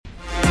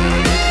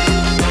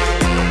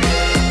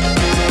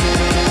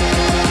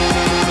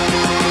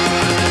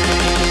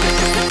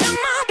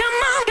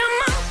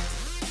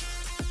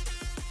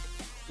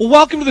Well,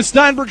 welcome to the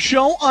Steinberg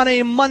Show on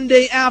a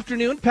Monday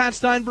afternoon. Pat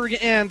Steinberg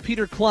and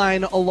Peter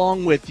Klein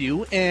along with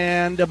you,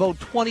 and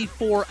about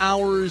 24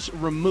 hours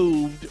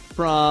removed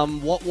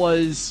from what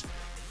was,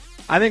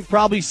 I think,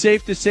 probably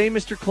safe to say,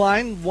 Mr.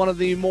 Klein, one of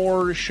the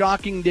more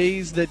shocking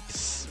days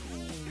that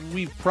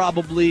we've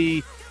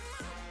probably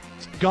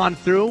gone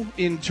through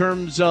in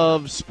terms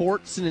of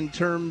sports and in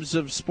terms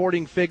of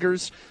sporting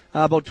figures.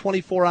 About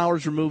 24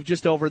 hours removed,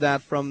 just over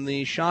that, from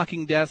the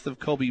shocking death of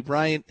Kobe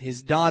Bryant,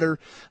 his daughter,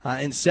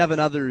 and 7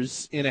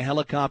 others in a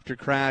helicopter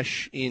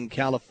crash in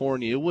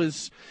California.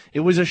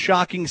 It was a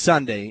shocking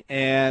Sunday,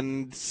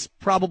 and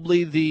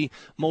probably the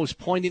most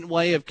poignant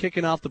way of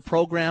kicking off the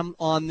program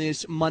on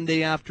this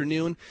Monday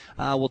afternoon.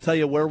 We'll tell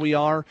you where we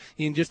are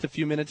in just a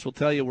few minutes. We'll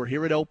tell you we're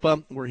here at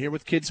OPA. We're here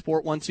with Kids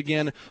Sport once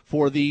again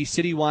for the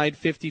citywide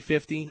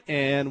 50-50,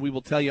 and we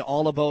will tell you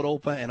all about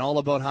OPA and all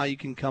about how you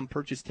can come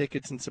purchase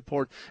tickets and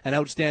support an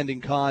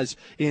outstanding cause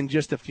in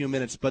just a few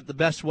minutes. But the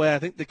best way, I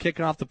think, to kick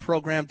off the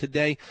program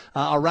today,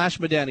 Arash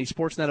Madani,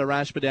 Sportsnet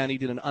Arash Madani,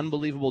 did an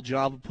unbelievable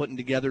job of putting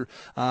together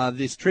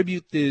this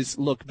tribute, this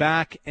look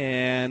back,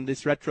 and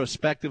this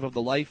retrospective of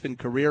the life and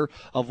career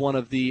of one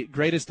of the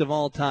greatest of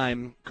all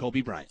time,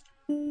 Kobe Bryant.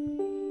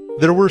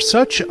 There were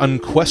such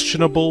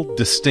unquestionable,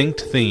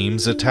 distinct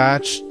themes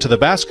attached to the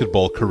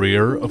basketball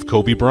career of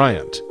Kobe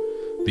Bryant.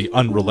 The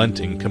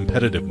unrelenting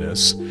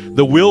competitiveness,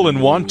 the will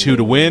and want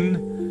to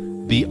win,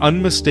 the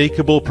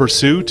unmistakable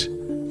pursuit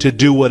to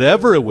do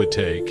whatever it would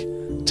take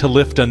to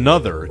lift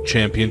another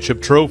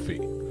championship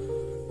trophy.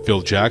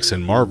 Phil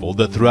Jackson marveled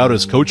that throughout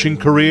his coaching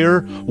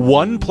career,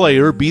 one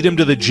player beat him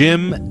to the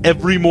gym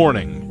every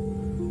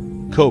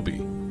morning: Kobe.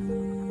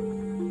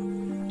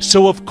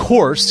 So of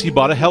course he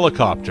bought a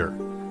helicopter.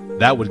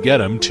 That would get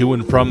him to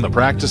and from the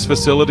practice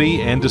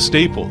facility and to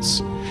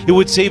Staples. It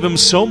would save him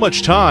so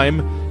much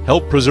time,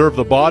 help preserve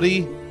the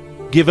body,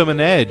 give him an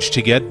edge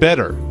to get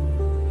better.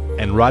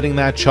 And riding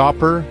that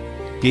chopper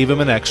gave him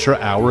an extra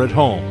hour at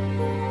home.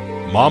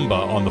 Mamba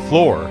on the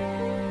floor,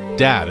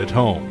 Dad at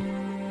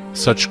home.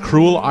 Such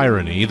cruel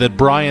irony that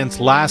Bryant's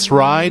last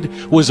ride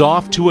was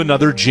off to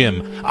another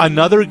gym,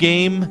 another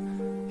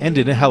game, and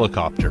in a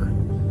helicopter.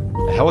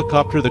 A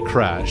helicopter that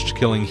crashed,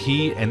 killing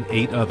he and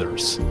 8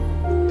 others.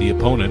 The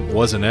opponent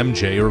wasn't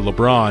MJ or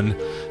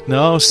LeBron.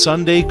 No,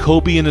 Sunday,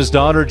 Kobe and his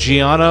daughter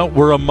Gianna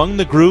were among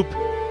the group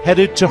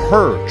headed to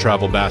her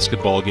travel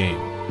basketball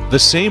game. The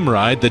same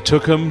ride that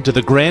took him to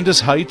the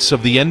grandest heights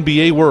of the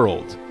NBA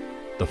world.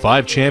 The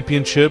 5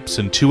 championships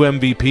and 2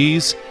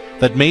 MVPs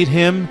that made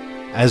him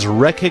as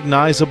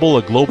recognizable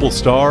a global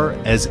star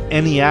as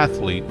any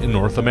athlete in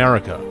North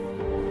America.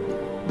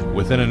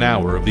 Within an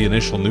hour of the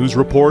initial news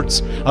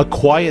reports, a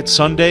quiet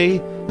Sunday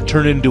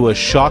turned into a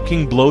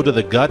shocking blow to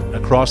the gut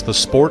across the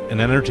sport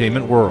and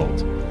entertainment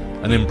world.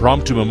 An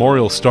impromptu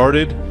memorial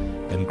started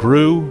and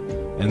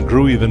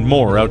grew even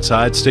more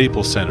outside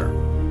Staples Center.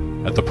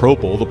 At the Pro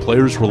Bowl, the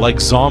players were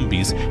like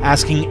zombies,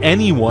 asking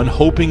anyone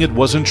hoping it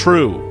wasn't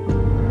true.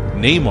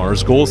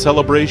 Neymar's goal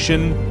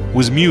celebration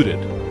was muted,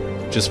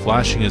 just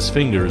flashing his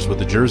fingers with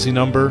the jersey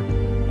number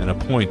and a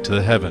point to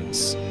the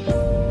heavens.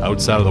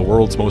 Outside of the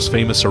world's most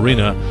famous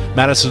arena,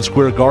 Madison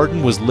Square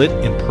Garden was lit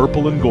in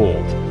purple and gold,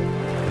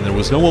 and there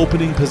was no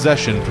opening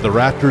possession for the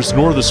Raptors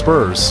nor the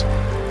Spurs.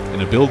 In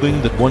a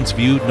building that once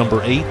viewed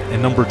number 8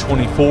 and number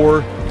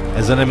 24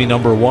 as enemy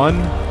number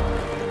 1,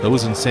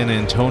 those in San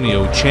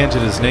Antonio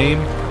chanted his name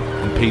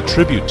and paid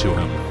tribute to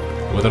him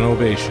with an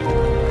ovation.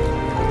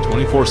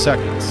 24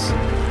 seconds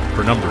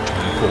for number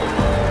 24.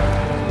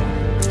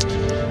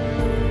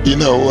 You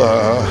know,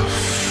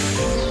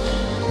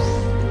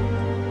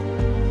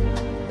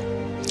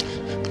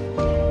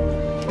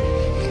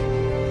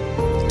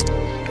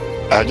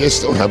 I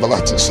just don't have a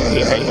lot to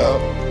say.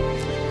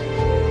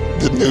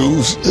 The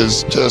news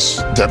is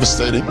just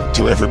devastating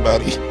to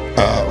everybody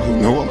who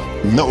know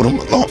him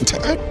a long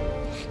time.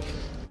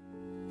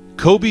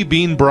 Kobe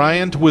Bean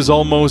Bryant was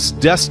almost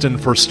destined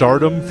for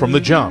stardom from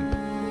the jump.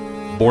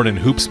 Born in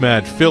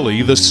hoops-mad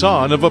Philly, the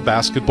son of a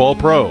basketball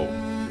pro.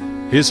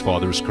 His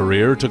father's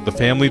career took the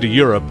family to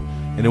Europe,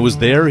 and it was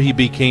there he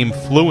became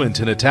fluent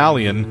in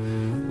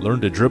Italian,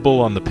 learned to dribble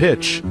on the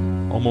pitch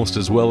almost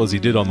as well as he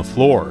did on the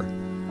floor.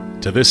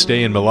 To this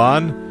day in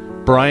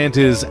Milan, Bryant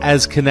is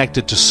as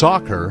connected to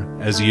soccer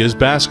as he is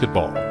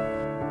basketball.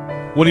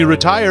 When he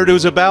retired, it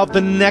was about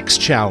the next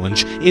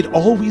challenge. It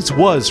always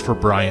was for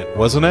Bryant,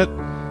 wasn't it?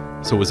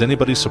 So was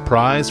anybody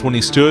surprised when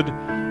he stood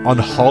on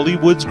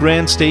Hollywood's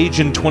grand stage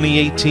in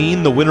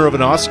 2018, the winner of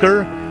an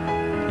Oscar?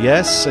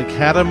 Yes,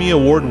 Academy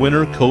Award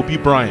winner Kobe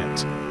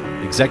Bryant,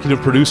 executive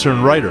producer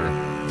and writer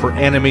for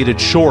animated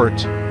short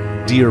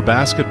Dear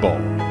Basketball.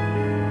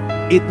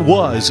 It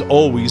was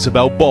always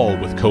about ball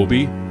with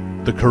Kobe.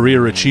 The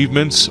career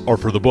achievements are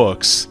for the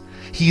books.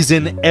 He's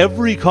in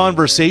every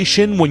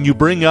conversation when you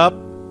bring up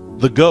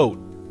the GOAT.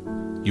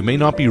 You may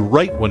not be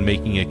right when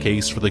making a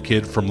case for the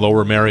kid from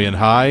Lower Merion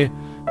High,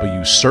 but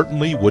you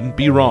certainly wouldn't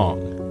be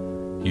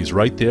wrong. He's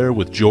right there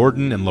with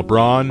Jordan and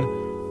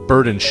LeBron,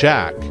 Bird and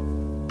Shaq,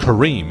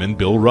 Kareem and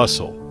Bill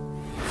Russell.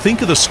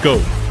 Think of the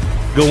scope.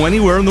 Go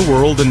anywhere in the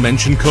world and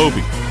mention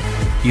Kobe.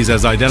 He's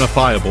as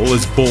identifiable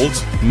as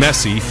Bolt,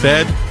 Messi,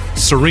 Fed,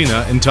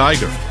 Serena, and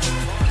Tiger.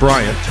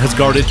 Bryant has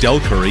guarded Del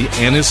Curry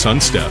and his son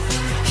Steph.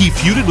 He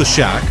feuded with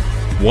Shaq,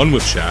 won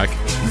with Shaq,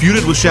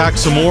 feuded with Shaq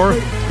some more,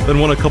 then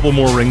won a couple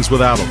more rings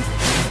without him.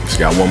 He's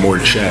got one more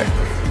to Shaq.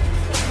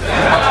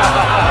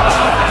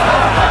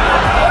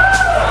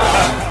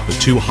 The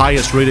two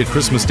highest-rated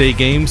Christmas Day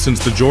games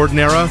since the Jordan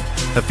era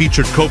have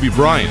featured Kobe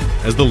Bryant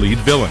as the lead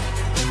villain.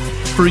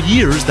 For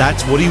years,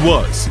 that's what he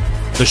was,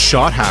 the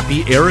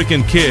shot-happy,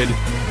 arrogant kid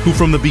who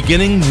from the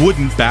beginning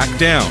wouldn't back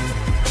down.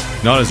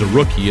 Not as a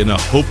rookie in a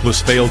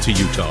hopeless fail to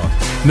Utah.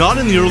 Not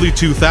in the early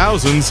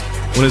 2000s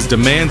when his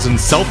demands and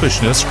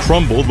selfishness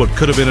crumbled what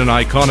could have been an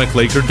iconic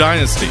Laker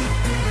dynasty.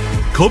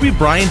 Kobe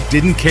Bryant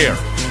didn't care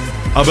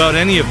about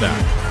any of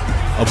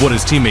that, of what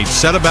his teammates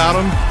said about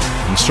him,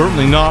 and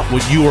certainly not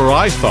what you or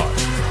I thought.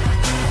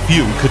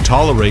 Few could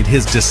tolerate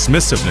his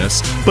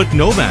dismissiveness, but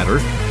no matter,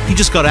 he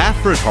just got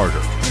after it harder.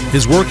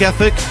 His work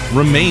ethic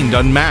remained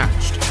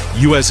unmatched.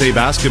 USA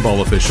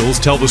basketball officials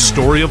tell the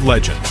story of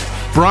legend.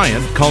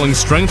 Bryant calling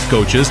strength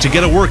coaches to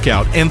get a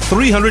workout and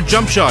 300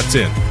 jump shots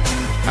in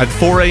at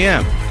 4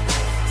 a.m.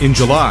 in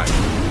July.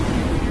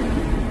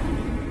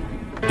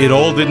 It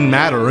all didn't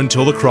matter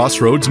until the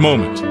crossroads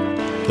moment.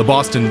 The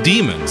Boston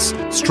Demons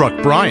struck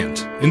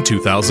Bryant in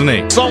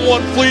 2008.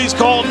 Someone please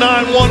call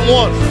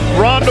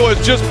 911. Rondo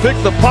has just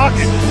picked the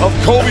pocket of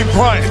Kobe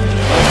Bryant.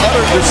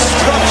 Utter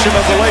destruction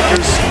of the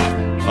Lakers.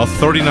 A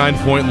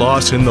 39-point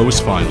loss in those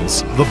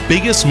finals, the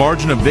biggest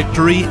margin of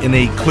victory in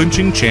a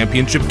clinching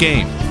championship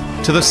game,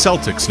 to the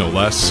Celtics no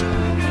less,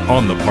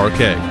 on the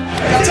parquet.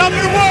 Top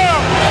of the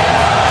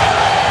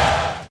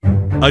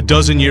world! A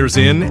dozen years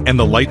in, and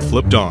the light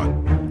flipped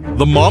on.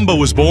 The Mamba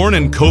was born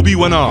and Kobe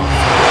went off.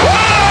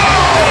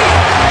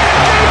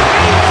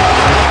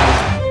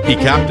 He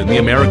captained the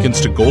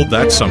Americans to gold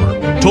that summer,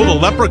 told a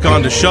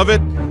leprechaun to shove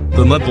it,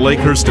 then led the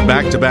Lakers to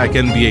back-to-back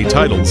NBA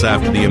titles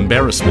after the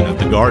embarrassment at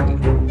the Garden.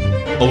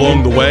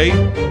 Along the way,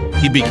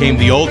 he became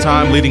the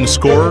all-time leading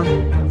scorer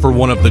for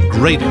one of the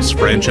greatest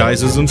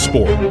franchises in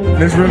sport.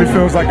 This really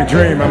feels like a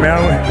dream. It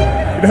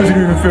doesn't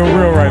even feel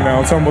real right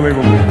now. It's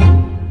unbelievable.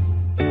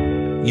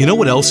 You know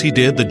what else he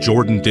did that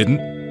Jordan didn't?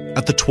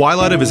 At the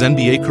twilight of his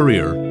NBA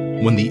career,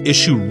 when the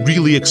issue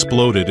really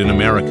exploded in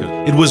America,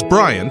 it was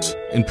Bryant,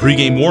 in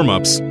pregame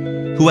warm-ups,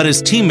 who had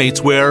his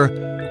teammates wear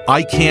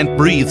 "I Can't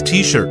Breathe"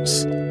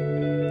 t-shirts.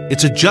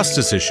 It's a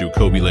justice issue,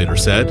 Kobe later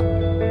said.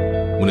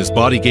 When his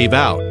body gave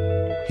out,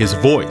 his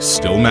voice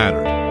still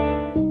mattered.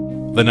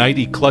 The night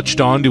he clutched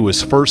on to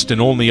his first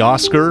and only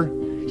Oscar,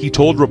 he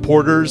told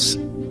reporters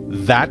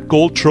that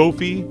gold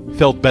trophy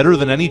felt better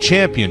than any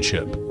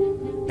championship.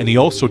 And he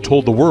also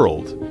told the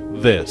world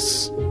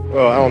this.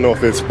 Well, I don't know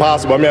if it's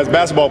possible. As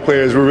basketball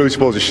players, we're really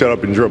supposed to shut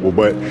up and dribble,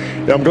 but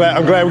I'm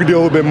glad we can do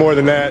a little bit more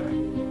than that.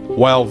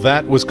 While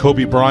that was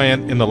Kobe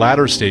Bryant in the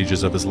latter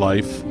stages of his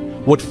life,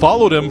 what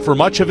followed him for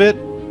much of it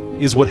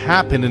is what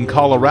happened in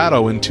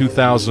Colorado in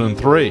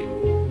 2003.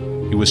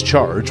 He was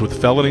charged with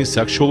felony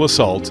sexual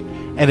assault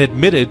and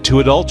admitted to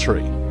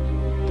adultery.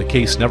 The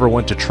case never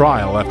went to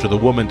trial after the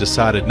woman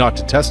decided not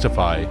to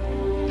testify.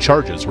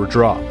 Charges were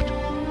dropped.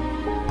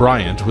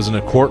 Bryant was in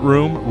a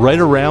courtroom right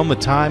around the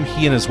time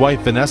he and his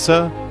wife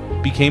Vanessa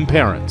became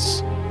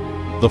parents.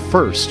 The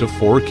first of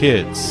 4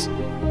 kids.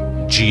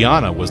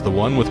 Gianna was the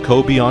one with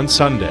Kobe on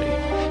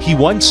Sunday. He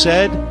once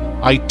said,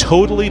 "I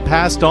totally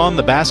passed on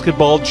the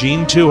basketball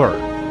gene to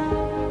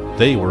her."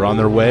 They were on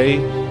their way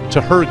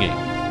to her game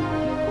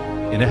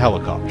in a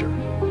helicopter.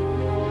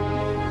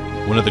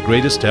 One of the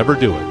greatest to ever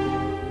do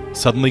it,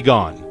 suddenly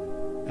gone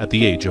at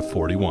the age of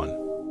 41.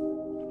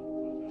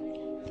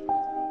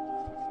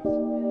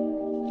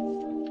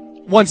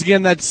 Once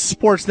again, that's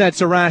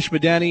Sportsnet's Arash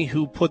Madani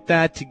who put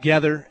that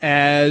together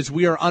as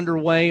we are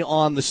underway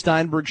on the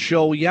Steinberg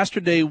Show.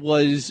 Yesterday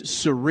was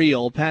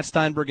surreal. Pat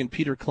Steinberg and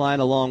Peter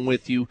Klein along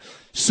with you.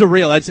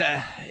 Surreal.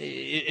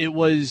 It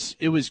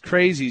was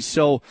crazy.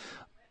 So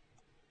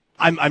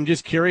I'm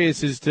just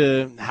curious as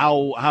to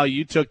how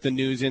you took the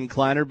news in,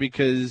 Kleiner,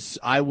 because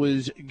I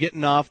was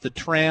getting off the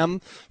tram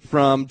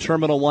from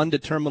Terminal 1 to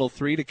Terminal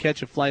 3 to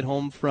catch a flight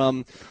home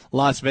from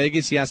Las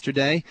Vegas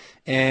yesterday,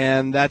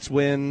 and that's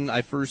when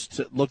I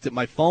first looked at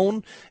my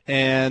phone,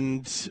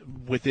 and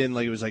within,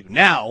 it was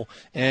now,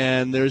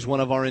 and there's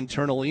one of our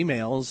internal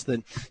emails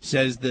that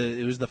says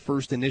it was the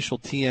first initial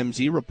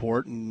TMZ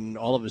report, and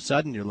all of a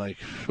sudden you're like,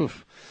 phew.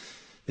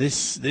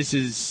 This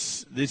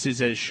is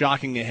as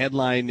shocking a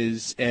headline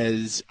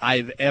as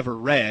I've ever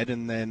read,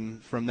 and then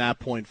from that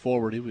point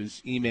forward, it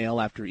was email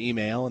after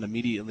email, and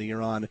immediately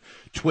you're on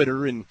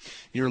Twitter and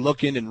you're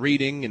looking and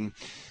reading. And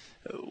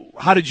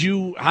how did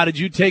you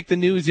take the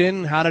news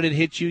in? How did it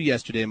hit you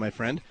yesterday, my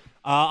friend?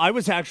 I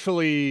was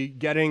actually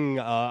getting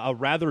a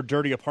rather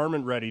dirty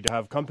apartment ready to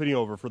have company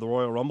over for the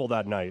Royal Rumble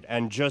that night,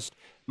 and just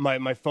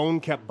my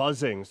phone kept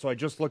buzzing, so I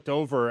just looked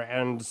over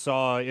and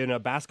saw in a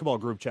basketball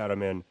group chat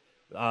I'm in.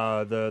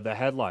 The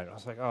headline. I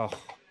was like, oh,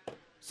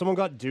 someone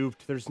got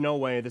duped. There's no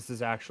way this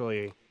is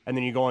actually. And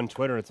then you go on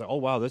Twitter and it's like, oh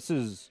wow, this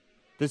is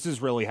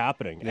really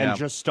happening. Yeah. And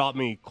just stopped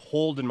me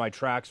cold in my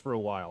tracks for a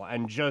while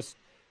and just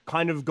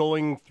kind of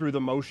going through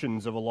the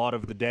motions of a lot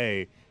of the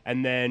day,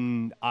 and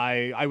then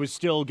I was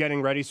still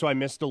getting ready, so I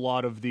missed a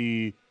lot of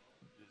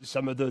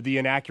some of the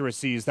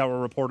inaccuracies that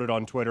were reported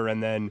on Twitter,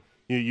 and then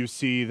you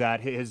see that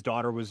his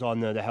daughter was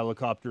on the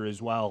helicopter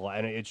as well,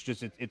 and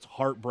it's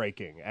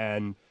heartbreaking.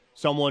 And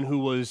someone who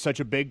was such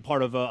a big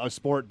part of a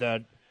sport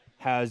that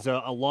has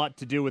a lot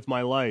to do with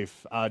my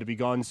life, to be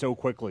gone so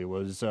quickly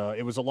was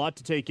it was a lot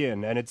to take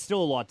in, and it's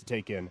still a lot to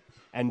take in,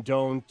 and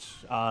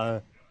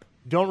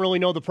don't really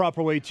know the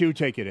proper way to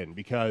take it in,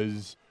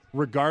 because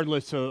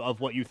regardless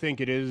of what you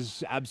think, it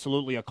is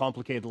absolutely a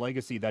complicated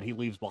legacy that he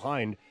leaves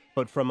behind.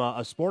 But from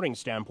a sporting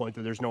standpoint,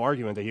 there's no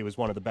argument that he was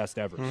one of the best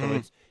ever.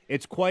 So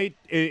it's quite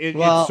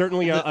it's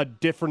certainly a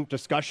different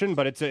discussion,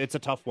 but it's a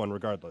tough one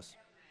regardless.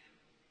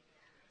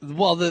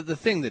 Well, the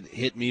thing that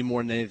hit me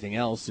more than anything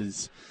else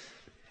is,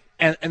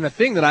 and the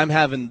thing that I'm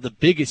having the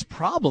biggest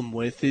problem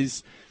with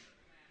is,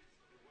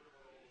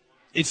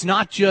 it's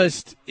not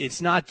just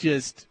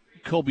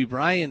Kobe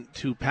Bryant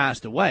who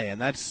passed away,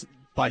 and that's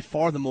by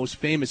far the most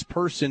famous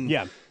person.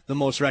 Yeah. The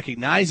most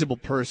recognizable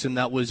person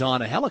that was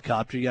on a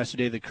helicopter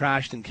yesterday that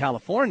crashed in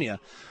California.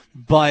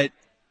 But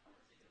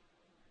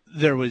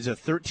there was a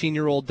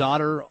 13-year-old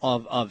daughter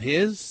of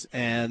his,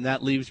 and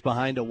that leaves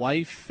behind a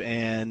wife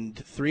and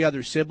 3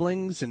 other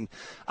siblings. And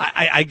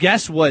I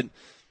guess what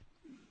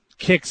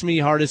kicks me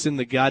hardest in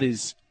the gut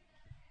is,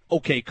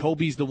 okay,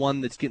 Kobe's the one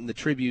that's getting the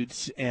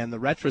tributes and the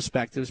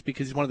retrospectives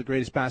because he's one of the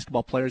greatest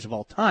basketball players of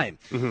all time.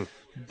 Mm-hmm.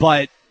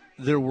 But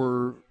there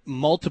were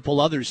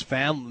multiple other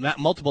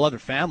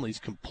families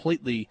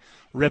completely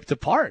ripped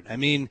apart. I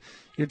mean,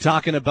 you're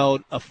talking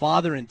about a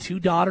father and 2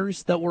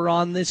 daughters that were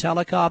on this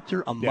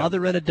helicopter, a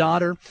mother and a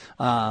daughter,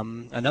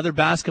 another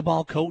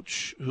basketball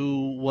coach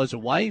who was a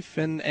wife,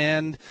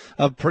 and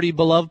a pretty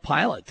beloved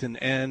pilot.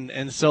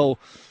 And so,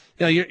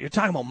 you're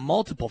talking about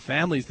multiple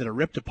families that are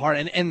ripped apart.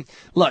 And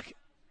look,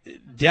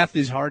 death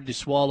is hard to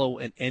swallow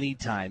at any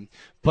time,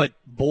 but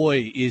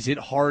boy, is it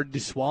hard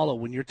to swallow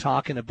when you're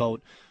talking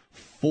about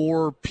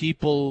 4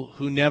 people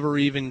who never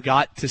even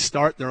got to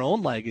start their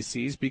own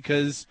legacies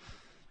because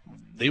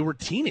they were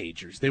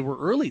teenagers. They were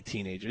early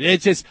teenagers.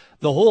 It's just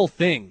the whole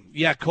thing.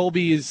 Yeah,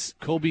 Kobe is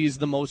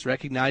the most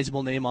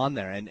recognizable name on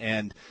there,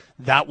 and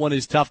that one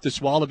is tough to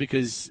swallow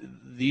because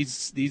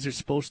these are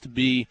supposed to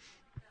be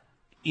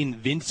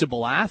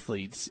invincible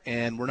athletes,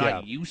 and we're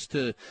not used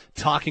to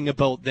talking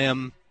about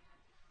them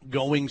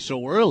going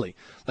so early.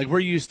 Like, we're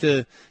used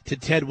to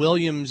Ted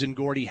Williams and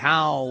Gordie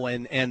Howe,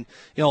 and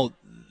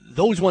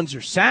those ones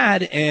are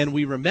sad and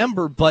we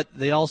remember, but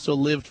they also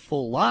lived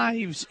full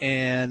lives,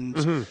 and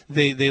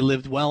they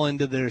lived well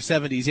into their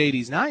 70s,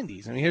 80s,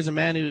 90s. I mean, here's a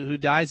man who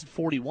dies at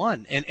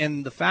 41,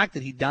 and the fact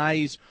that he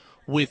dies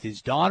with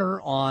his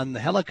daughter on the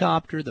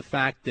helicopter, the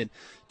fact that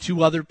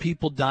 2 other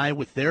people die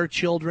with their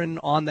children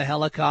on the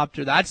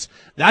helicopter, that's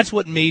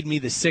what made me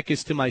the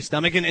sickest to my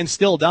stomach, and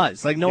still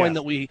does. Like, knowing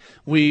that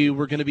we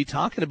were going to be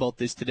talking about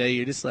this today,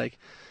 you're just like,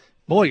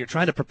 boy, you're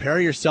trying to prepare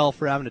yourself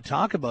for having to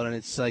talk about it. And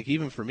it's like,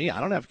 even for me, I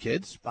don't have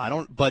kids.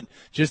 But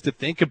just to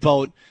think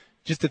about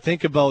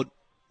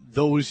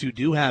those who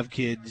do have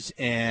kids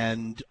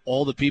and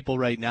all the people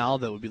right now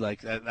that would be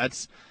like,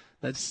 that's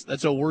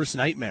a worst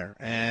nightmare.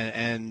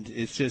 And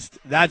it's just,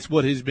 that's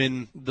what has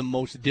been the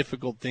most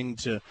difficult thing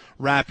to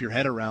wrap your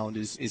head around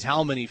is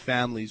how many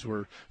families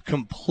were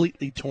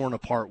completely torn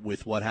apart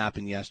with what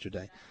happened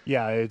yesterday.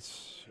 Yeah,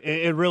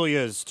 it really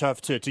is tough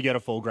to get a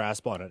full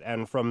grasp on it.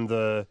 And from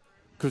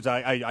because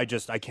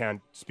I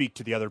can't speak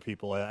to the other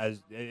people,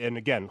 and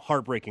again,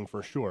 heartbreaking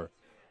for sure.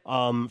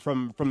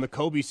 From the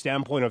Kobe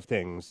standpoint of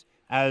things,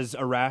 as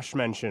Arash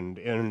mentioned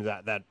in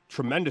that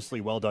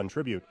tremendously well done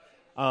tribute,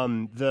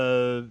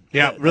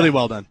 really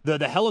well done.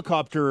 The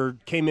helicopter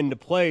came into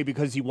play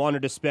because he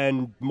wanted to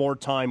spend more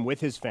time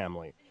with his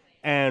family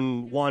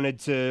and wanted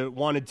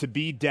to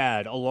be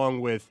dad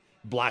along with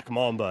Black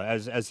Mamba,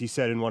 as he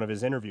said in one of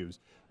his interviews.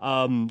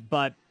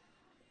 But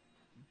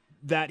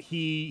that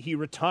he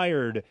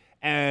retired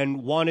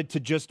and wanted to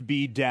just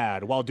be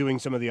dad while doing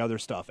some of the other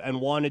stuff,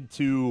 and wanted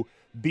to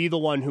be the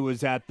one who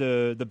was at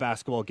the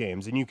basketball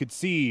games. And you could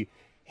see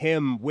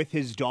him with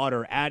his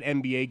daughter at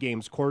NBA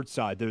games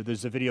courtside.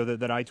 There's a video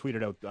that I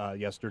tweeted out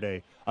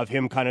yesterday of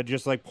him kind of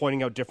just like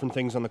pointing out different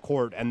things on the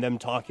court and them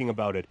talking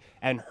about it,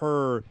 and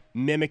her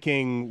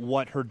mimicking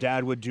what her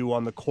dad would do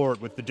on the court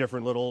with the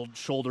different little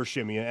shoulder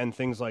shimmy and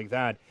things like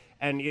that.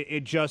 And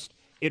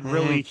it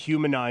really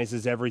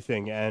humanizes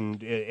everything,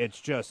 and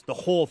it's just, the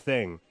whole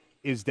thing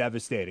is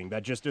devastating.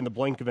 That just in the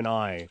blink of an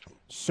eye,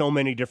 so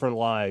many different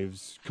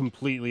lives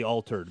completely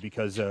altered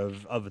because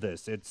of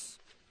this.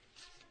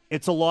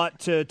 It's a lot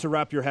to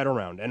wrap your head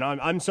around. And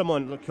I'm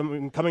someone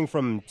coming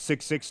from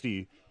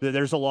 660.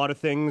 There's a lot of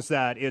things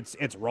that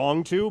it's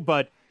wrong to,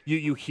 but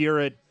you hear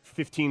it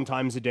 15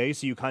 times a day,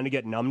 so you kind of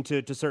get numb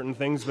to certain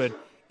things. But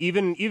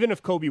even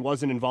if Kobe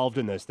wasn't involved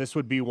in this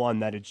would be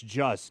one that it's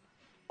just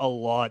a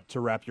lot to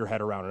wrap your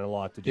head around and a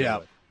lot to deal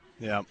with.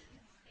 Yeah.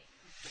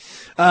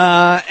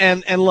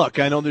 And look,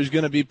 I know there's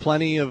going to be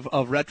plenty of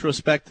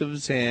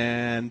retrospectives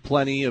and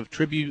plenty of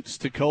tributes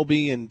to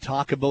Kobe and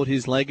talk about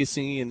his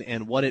legacy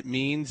and what it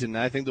means. And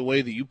I think the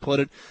way that you put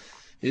it,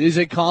 it is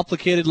a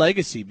complicated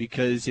legacy,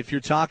 because if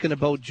you're talking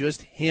about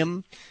just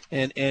him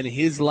and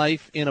his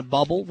life in a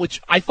bubble,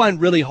 which I find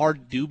really hard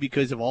to do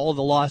because of all of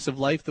the loss of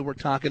life that we're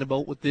talking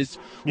about with this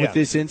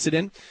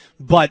incident.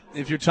 But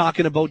if you're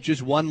talking about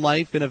just one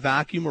life in a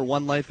vacuum or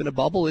one life in a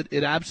bubble,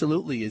 it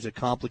absolutely is a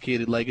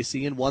complicated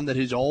legacy, and one that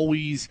has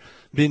always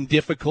been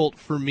difficult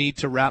for me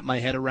to wrap my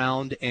head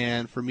around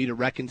and for me to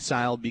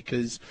reconcile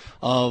because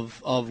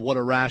of what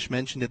Arash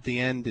mentioned at the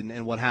end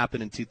and what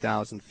happened in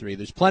 2003.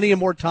 There's plenty of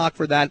more talk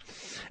for that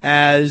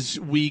as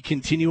we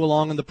continue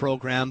along in the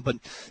program, but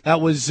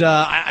that was,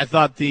 I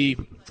thought, the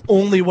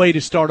only way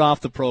to start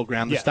off the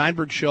program. The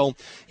Steinberg Show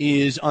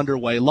is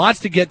underway. Lots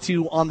to get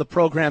to on the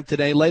program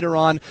today. Later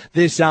on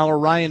this hour,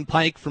 Ryan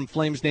Pike from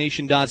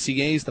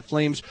FlamesNation.ca as the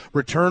Flames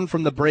return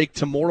from the break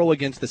tomorrow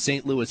against the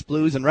St. Louis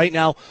Blues. And right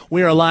now,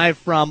 we are live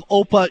from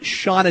Opa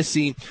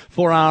Shaughnessy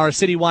for our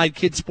citywide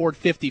Kids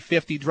Sport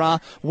 50-50 draw.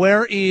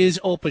 Where is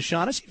Opa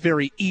Shaughnessy?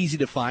 Very easy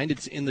to find.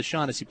 It's in the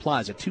Shaughnessy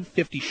Plaza,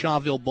 250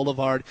 Shawville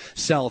Boulevard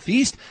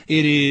Southeast.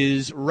 It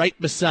is right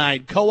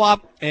beside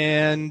Co-op.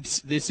 And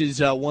this is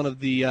one of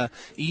the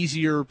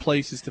easier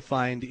places to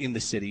find in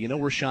the city. You know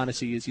where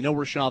Shaughnessy is. You know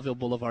where Shawville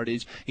Boulevard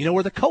is. You know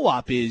where the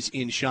Co-op is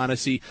in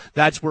Shaughnessy.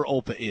 That's where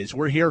Opa is.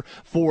 We're here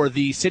for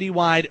the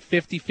citywide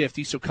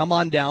 50-50, so come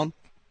on down.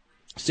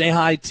 Say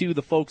hi to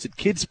the folks at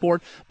Kids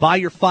Sport. Buy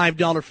your $5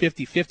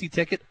 50-50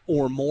 ticket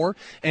or more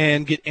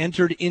and get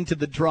entered into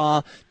the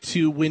draw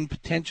to win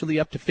potentially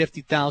up to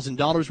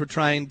 $50,000. We're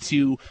trying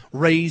to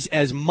raise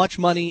as much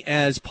money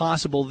as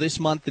possible this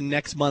month and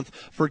next month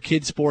for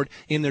Kids Sport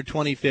in their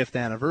 25th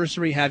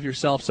anniversary. Have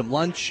yourself some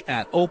lunch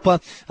at Opa.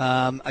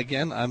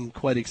 Again, I'm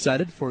quite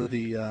excited for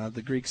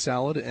the Greek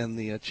salad and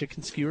the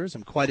chicken skewers.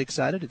 I'm quite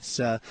excited. It's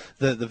the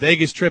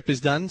Vegas trip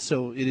is done,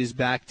 so it is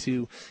back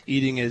to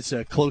eating as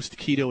close to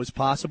keto as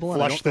possible.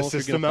 And I don't know if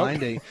you're going to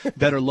find a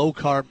better low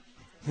carb.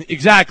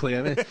 Exactly.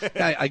 I mean,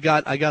 I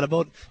got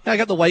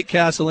the White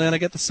Castle in, I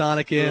got the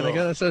Sonic in,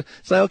 it's like,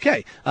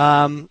 okay.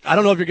 I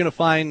don't know if you're going to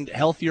find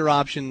healthier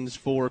options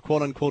for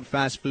quote unquote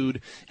fast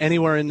food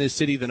anywhere in this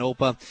city than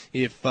Opa.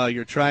 If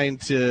you're trying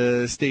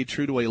to stay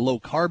true to a low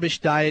carbish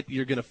diet,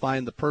 you're going to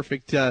find the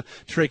perfect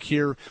trick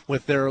here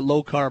with their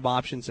low carb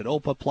options at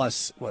Opa.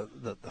 Plus,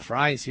 the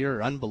fries here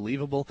are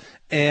unbelievable.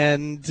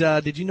 And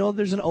did you know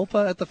there's an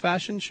Opa at the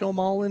Fashion Show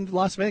Mall in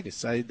Las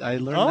Vegas? I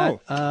learned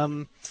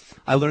that.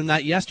 I learned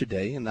that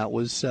yesterday, and that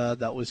was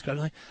kind of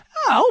like,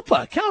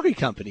 Opa, Calgary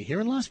company here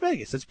in Las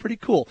Vegas. That's pretty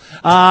cool.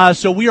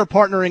 So we are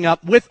partnering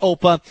up with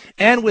Opa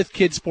and with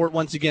Kids Sport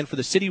once again for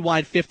the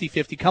citywide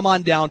 50-50. Come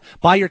on down,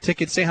 buy your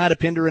tickets, say hi to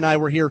Pinder and I.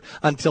 We're here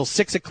until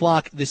 6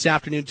 o'clock this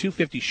afternoon,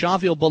 250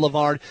 Shawville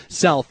Boulevard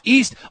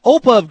Southeast.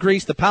 Opa of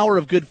Greece, the power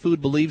of good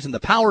food, believes in the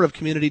power of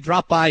community.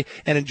 Drop by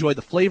and enjoy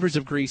the flavors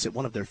of Greece at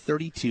one of their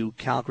 32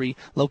 Calgary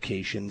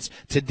locations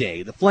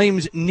today. The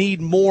Flames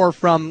need more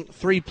from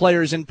three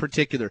players in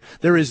particular.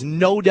 There is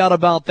no doubt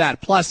about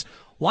that. Plus,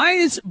 why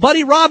is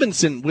Buddy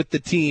Robinson with the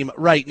team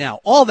right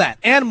now? All that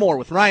and more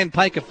with Ryan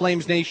Pike of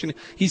Flames Nation.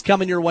 He's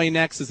coming your way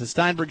next as the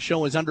Steinberg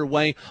Show is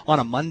underway on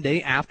a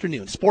Monday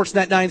afternoon.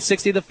 Sportsnet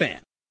 960, The Fan.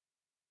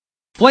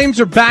 Flames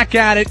are back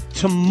at it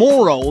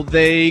tomorrow.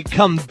 They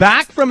come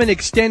back from an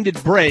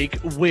extended break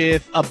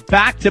with a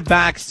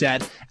back-to-back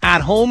set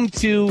at home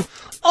to,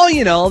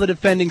 the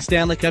defending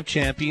Stanley Cup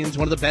champions,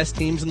 one of the best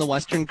teams in the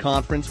Western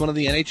Conference, one of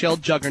the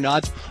NHL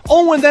juggernauts.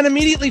 And then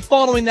immediately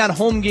following that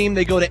home game,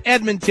 they go to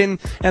Edmonton,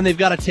 and they've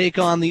got to take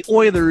on the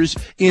Oilers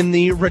in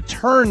the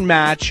return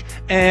match.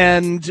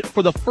 And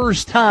for the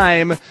first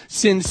time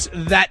since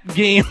that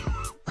game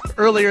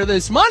earlier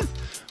this month,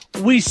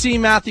 we see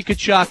Matthew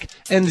Tkachuk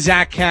and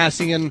Zach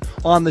Kassian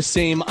on the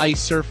same ice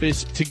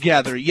surface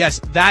together.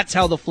 Yes, that's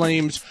how the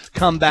Flames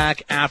come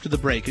back after the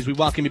break. As we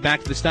welcome you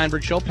back to the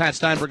Steinberg Show, Pat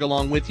Steinberg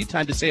along with you.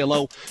 Time to say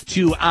hello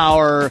to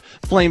our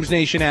Flames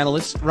Nation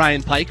analyst,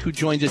 Ryan Pike, who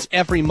joins us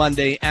every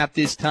Monday at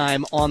this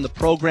time on the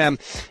program.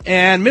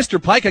 And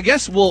Mr. Pike, I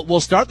guess we'll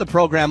start the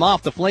program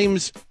off. The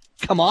Flames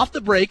come off the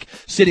break,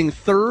 sitting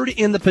third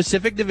in the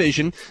Pacific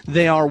Division.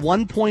 They are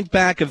 1 point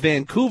back of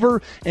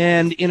Vancouver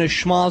and in a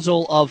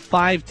schmozzle of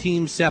 5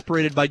 teams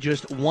separated by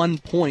just 1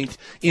 point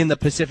in the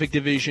Pacific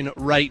Division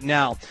right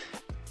now.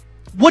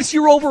 What's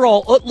your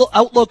overall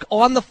outlook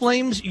on the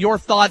Flames? Your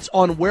thoughts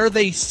on where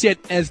they sit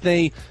as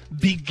they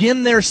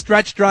begin their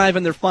stretch drive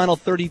in their final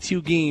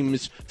 32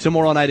 games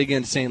tomorrow night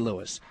against St.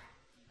 Louis?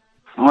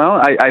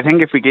 Well, I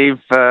think if we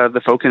gave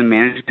the folks in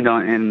management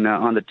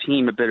on the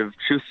team a bit of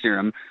truth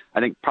serum, I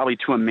think probably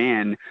to a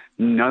man,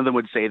 none of them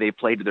would say they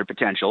played to their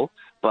potential.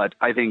 But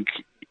I think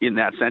in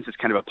that sense, it's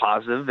kind of a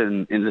positive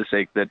in the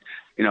sake that,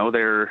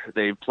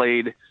 they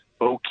played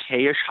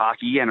okayish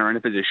hockey and are in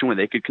a position where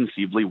they could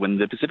conceivably win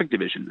the Pacific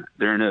Division.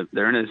 They're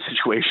in a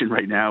situation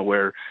right now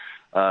where,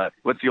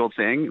 what's the old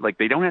saying? Like,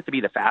 they don't have to be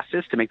the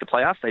fastest to make the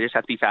playoffs. They just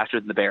have to be faster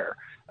than the Bear.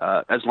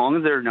 As long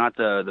as they're not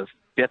the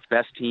fifth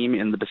best team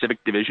in the Pacific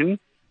Division,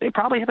 they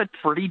probably have a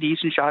pretty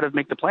decent shot of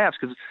making the playoffs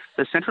because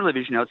the Central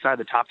Division outside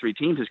the top three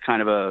teams is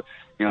kind of a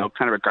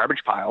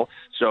garbage pile.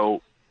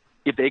 So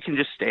if they can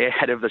just stay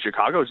ahead of the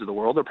Chicagos of the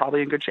world, they're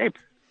probably in good shape.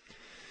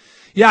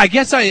 Yeah, I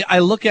guess I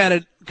look at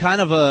it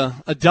kind of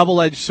a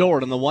double-edged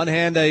sword. On the one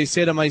hand, I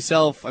say to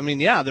myself,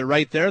 they're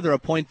right there. They're a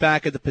point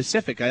back at the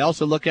Pacific. I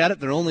also look at it,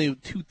 they're only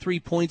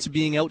 2-3 points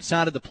being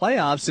outside of the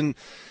playoffs, and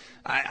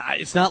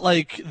it's not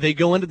like they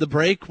go into the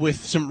break with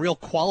some real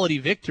quality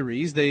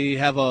victories. They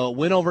have a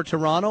win over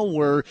Toronto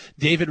where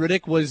David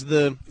Riddick was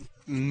the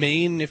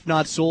main, if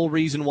not sole,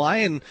 reason why,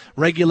 and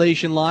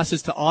regulation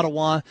losses to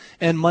Ottawa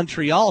and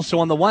Montreal. So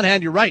on the one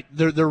hand, you're right.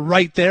 They're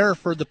right there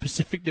for the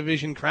Pacific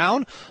Division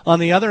crown. On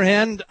the other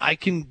hand, I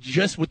can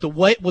just, with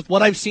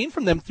what I've seen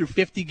from them through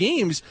 50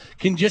 games,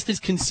 can just as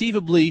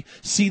conceivably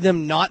see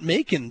them not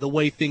making the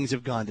way things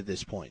have gone to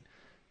this point.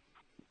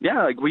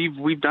 Yeah, like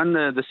we've done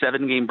the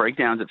 7-game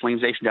breakdowns at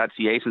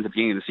flamesnation.ca since the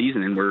beginning of the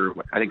season, and we're,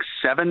 I think,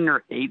 7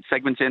 or 8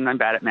 segments in. I'm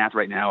bad at math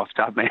right now off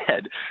the top of my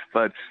head,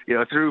 but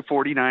through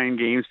 49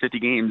 games, 50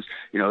 games,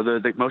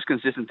 the most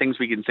consistent things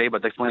we can say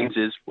about the Flames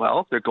is,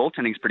 well, their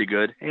goaltending's pretty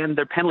good, and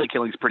their penalty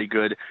killing's pretty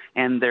good,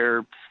 and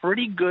they're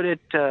pretty good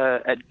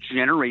at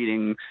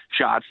generating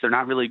shots. They're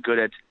not really good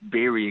at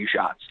burying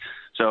shots.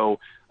 So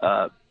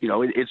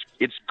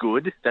it's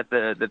good that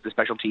the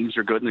special teams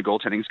are good and the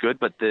goaltending's good,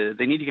 but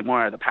they need to get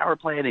more out of the power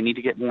play. They need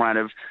to get more out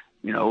of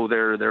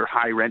their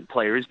high rent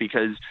players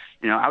because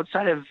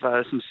outside of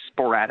some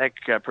sporadic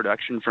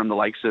production from the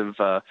likes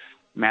of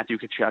Matthew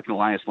Tkachuk and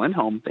Elias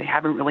Lindholm, they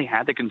haven't really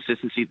had the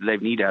consistency that they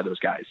need out of those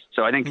guys.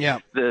 So I think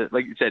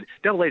like you said,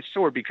 double-edged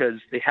sword because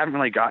they haven't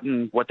really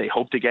gotten what they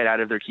hope to get out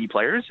of their key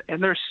players,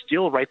 and they're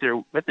still right there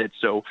with it.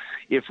 So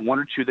if one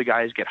or two of the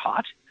guys get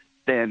hot,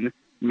 then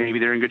maybe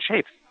they're in good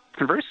shape.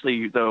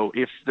 Conversely, though,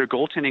 if their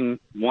goaltending,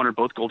 one or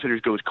both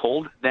goaltenders goes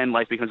cold, then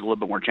life becomes a little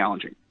bit more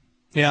challenging.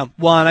 Yeah,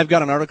 well, and I've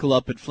got an article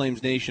up at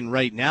Flames Nation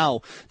right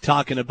now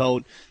talking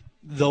about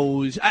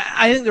those.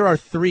 I think there are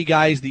 3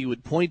 guys that you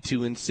would point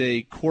to and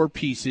say core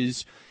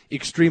pieces,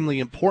 extremely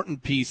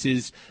important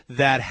pieces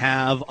that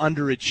have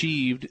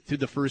underachieved through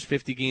the first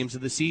 50 games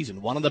of the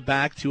season. 1 on the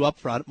back, 2 up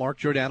front, Mark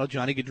Giordano,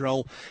 Johnny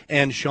Gaudreau,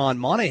 and Sean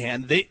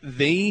Monahan.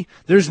 They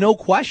there's no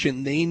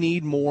question they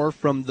need more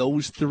from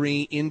those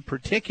 3 in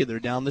particular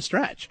down the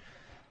stretch.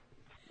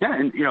 Yeah,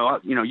 and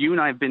you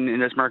and I have been in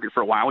this market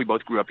for a while. We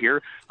both grew up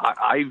here.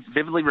 I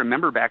vividly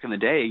remember back in the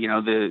day,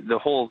 the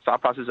whole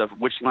thought process of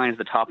which line is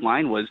the top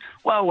line was,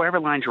 well, wherever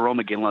line Jerome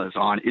McGinley is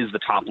on is the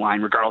top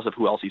line, regardless of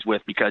who else he's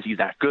with, because he's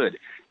that good.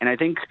 And I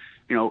think,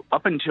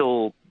 up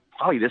until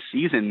probably this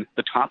season,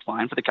 the top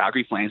line for the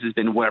Calgary Flames has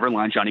been whatever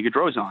line Johnny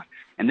Gaudreau's on.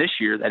 And this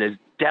year, that has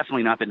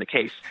definitely not been the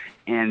case.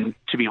 And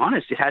to be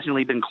honest, it hasn't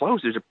really been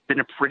close. There's been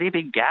a pretty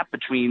big gap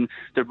between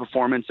the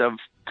performance of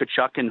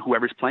Tkachuk and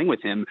whoever's playing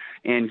with him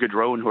and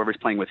Gaudreau and whoever's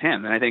playing with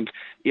him. And I think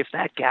if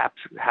that gap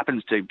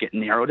happens to get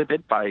narrowed a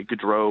bit by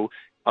Gaudreau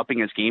upping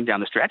his game down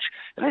the stretch,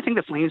 then I think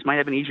the Flames might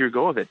have an easier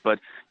go of it. But,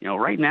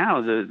 right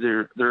now,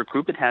 they're a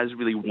group that has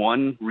really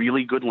 1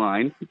 really good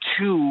line,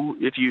 2,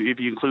 if you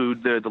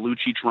include the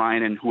Lucic,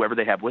 Ryan, and whoever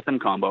they have with them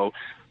combo.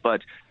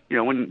 But,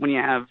 when you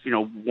have,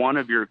 1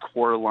 of your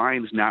core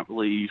lines not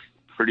really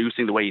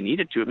producing the way you need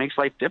it to, it makes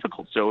life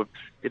difficult. So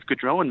if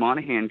Gaudreau and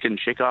Monahan can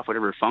shake off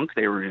whatever funk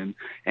they were in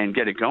and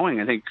get it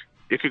going, I think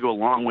it could go a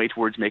long way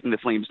towards making the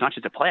Flames not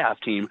just a playoff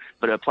team,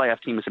 but a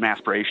playoff team with some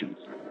aspirations.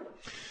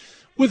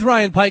 With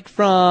Ryan Pike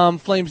from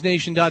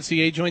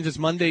FlamesNation.ca, joins us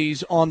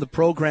Mondays on the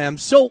program.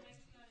 So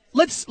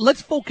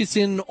let's focus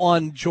in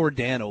on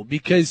Giordano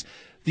because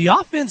the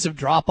offensive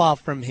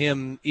drop-off from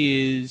him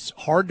is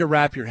hard to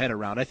wrap your head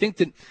around. I think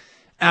that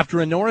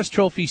after a Norris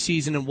Trophy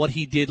season and what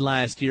he did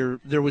last year,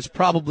 there was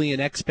probably an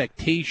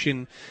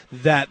expectation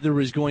that there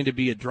was going to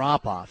be a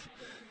drop-off.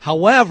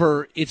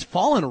 However, it's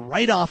fallen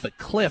right off a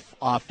cliff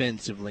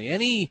offensively.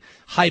 Any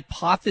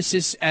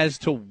hypothesis as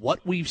to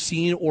what we've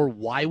seen or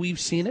why we've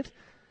seen it?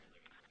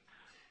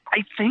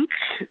 I think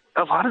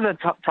a lot of the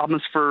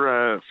problems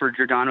for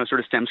Giordano sort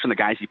of stems from the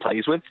guys he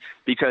plays with,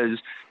 because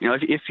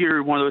if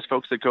you're one of those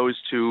folks that goes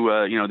to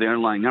the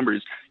underlying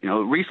numbers,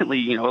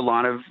 recently a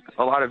lot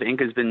of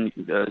ink has been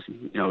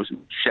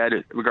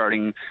shed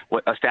regarding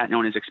what a stat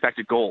known as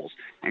expected goals.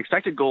 And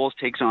expected goals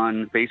takes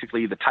on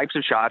basically the types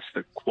of shots,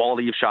 the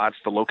quality of shots,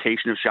 the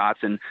location of shots,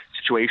 and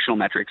situational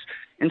metrics,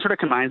 and sort of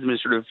combines them to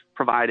sort of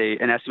provide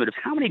an estimate of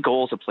how many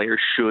goals a player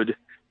should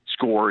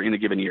score in a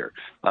given year.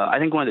 I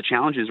think one of the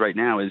challenges right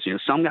now is,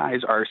 some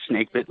guys are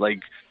snake bit.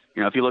 Like,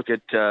 if you look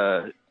at,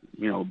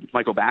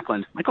 Michael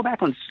Backlund,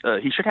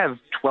 he should have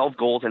 12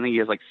 goals. I think he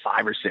has like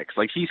 5 or 6.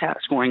 Like, he's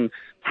scoring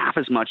half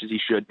as much as he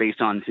should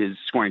based on his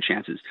scoring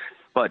chances.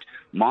 But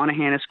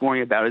Monahan is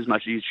scoring about as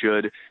much as he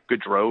should.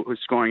 Gaudreau is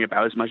scoring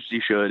about as much as he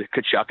should.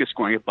 Tkachuk is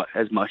scoring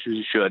as much as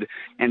he should.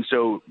 And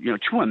so,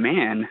 to a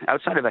man,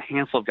 outside of a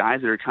handful of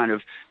guys that are kind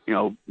of,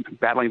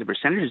 battling the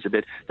percentages a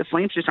bit, the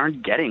Flames just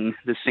aren't getting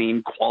the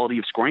same quality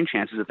of scoring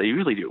chances that they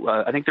usually do.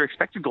 I think their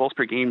expected goals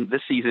per game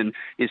this season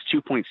is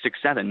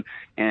 2.67.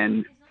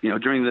 And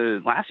during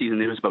the last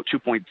season, it was about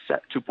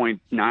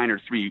 2.9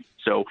 or 3.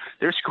 So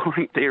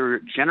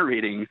they're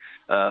generating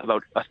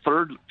about a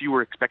third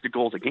fewer expected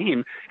goals a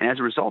game. And as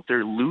a result,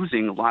 they're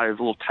losing a lot of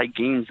little tight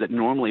games that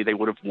normally they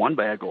would have won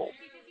by a goal.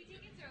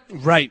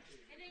 Right.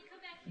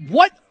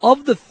 What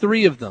of the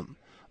three of them,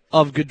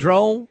 of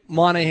Gaudreau,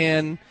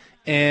 Monahan,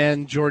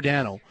 and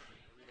Giordano,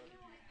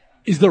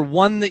 is there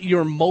one that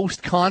you're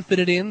most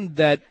confident in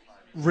that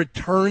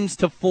returns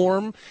to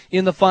form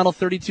in the final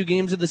 32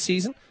 games of the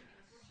season?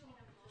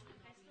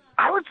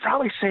 I would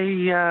probably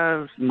say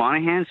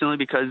Monahan, simply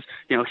because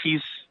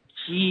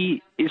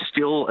he is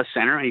still a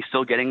center and he's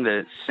still getting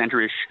the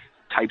center-ish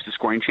types of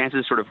scoring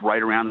chances, sort of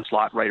right around the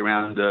slot, right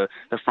around the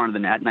front of the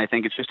net. And I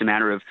think it's just a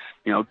matter of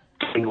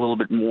getting a little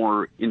bit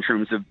more in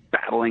terms of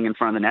battling in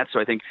front of the net. So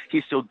I think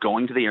he's still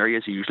going to the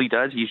areas he usually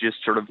does. He's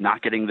just sort of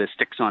not getting the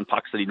sticks on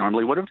pucks that he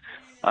normally would have.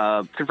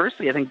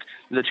 Conversely, I think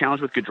the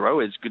challenge with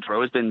Gaudreau is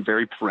Gaudreau has been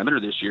very perimeter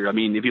this year. I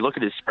mean, if you look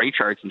at his spray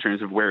charts in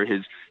terms of where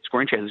his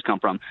scoring chances come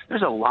from,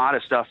 there's a lot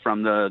of stuff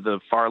from the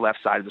far left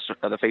side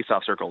of the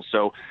face-off circle.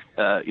 So,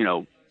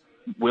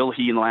 will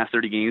he in the last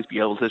 30 games be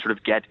able to sort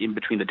of get in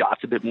between the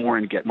dots a bit more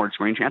and get more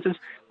scoring chances?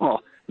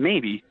 Well,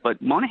 maybe,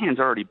 but Monahan's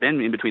already been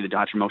in between the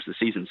dots for most of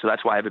the season, so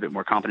that's why I have a bit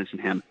more confidence in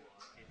him.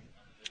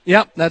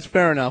 Yep, that's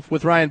fair enough.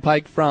 With Ryan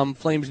Pike from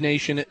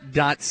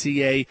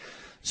FlamesNation.ca.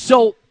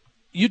 So,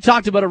 you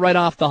talked about it right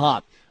off the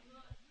hop.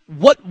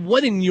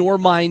 What in your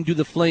mind do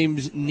the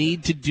Flames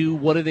need to do?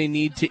 What do they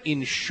need to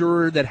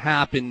ensure that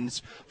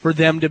happens for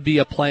them to be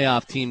a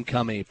playoff team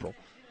come April?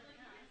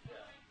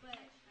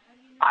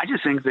 I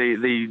just think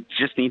they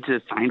just need to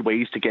find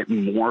ways to get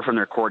more from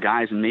their core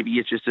guys, and maybe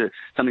it's just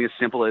something as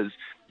simple as,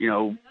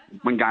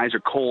 when guys are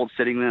cold,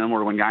 sitting them,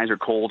 or when guys are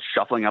cold,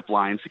 shuffling up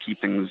lines to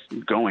keep things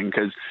going.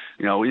 Because,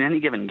 in any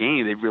given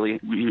game, they've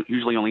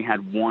usually only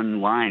had one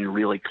line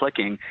really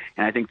clicking.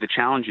 And I think the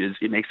challenge is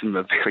it makes them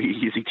a very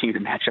easy team to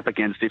match up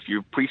against if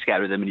you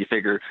pre-scatter them and you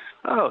figure,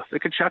 oh, the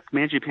Kachuk,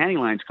 Mangiapane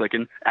line's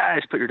clicking.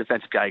 Just put your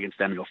defensive guy against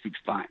them and you'll be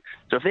fine.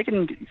 So if they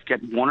can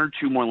get one or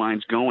two more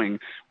lines going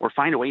or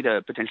find a way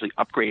to potentially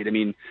upgrade, I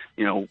mean,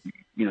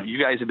 you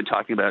guys have been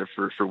talking about it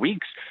for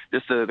weeks.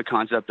 Just the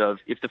concept of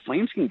if the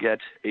Flames can get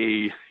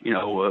a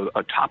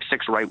top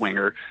six right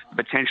winger,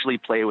 potentially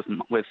play with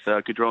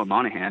Gaudreau and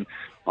Monahan,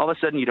 all of a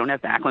sudden you don't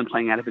have Backlund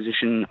playing out of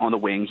position on the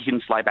wing. He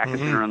can slide back to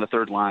center on the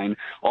third line.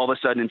 All of a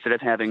sudden, instead of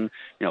having,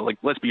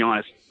 let's be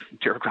honest,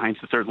 Derek Ryan's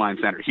the third line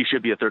center. He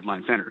should be a third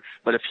line center.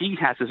 But if he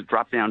has to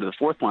drop down to the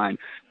fourth line,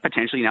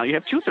 potentially now you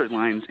have two third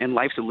lines and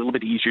life's a little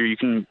bit easier. You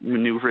can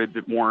maneuver a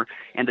bit more,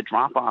 and the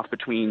drop off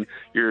between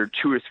your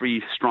two or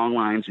three strong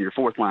lines and your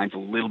fourth line's a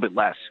little bit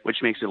less, which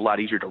makes it a lot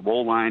easier to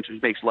roll lines,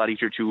 which makes it a lot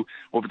easier to,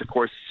 over the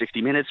course of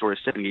 60 minutes or a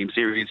 7-game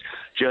series,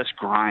 just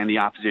grind the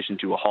opposition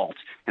to a halt.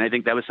 And I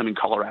think that was something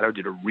Colorado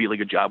did a really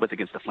good job with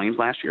against the Flames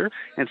last year,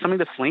 and something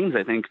the Flames,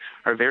 I think,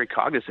 are very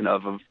cognizant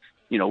of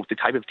the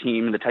type of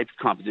team and the type of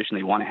composition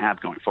they want to have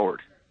going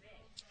forward.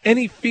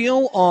 Any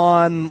feel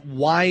on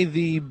why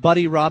the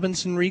Buddy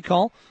Robinson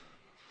recall?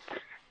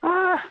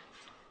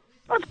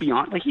 Let's be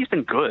honest. He's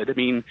been good. I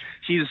mean,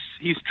 he's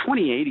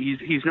 28.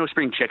 He's no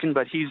spring chicken,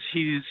 but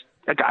he's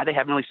a guy they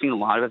haven't really seen a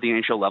lot of at the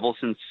NHL level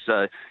since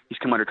he's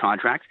come under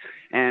contract,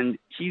 and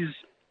he's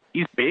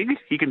big,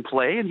 he can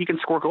play, and he can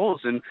score goals.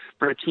 And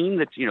for a team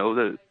that,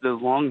 the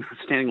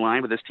long-standing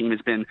line with this team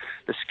has been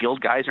the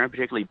skilled guys aren't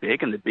particularly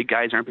big and the big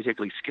guys aren't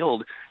particularly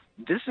skilled.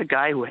 This is a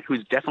guy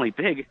who's definitely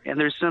big, and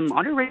there's some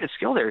underrated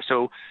skill there.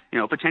 So,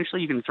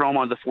 potentially you can throw him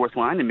on the fourth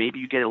line, and maybe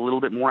you get a little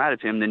bit more out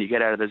of him than you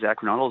get out of the Zach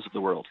Ronaldos of the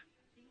world.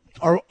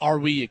 Are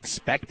we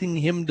expecting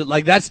him to,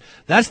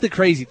 that's the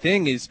crazy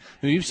thing is,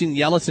 you've seen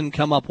Yellison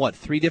come up,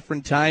 3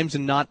 different times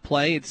and not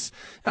play. It's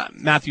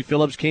Matthew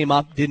Phillips came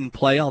up, didn't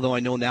play, although I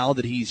know now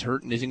that he's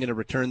hurt and isn't going to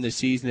return this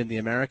season in the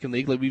American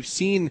League. We've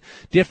seen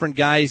different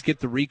guys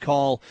get the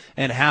recall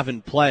and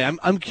haven't play.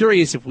 I'm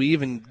curious if we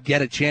even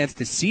get a chance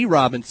to see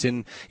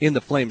Robinson in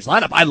the Flames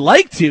lineup. I'd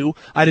like to,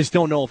 I just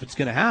don't know if it's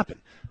going to happen.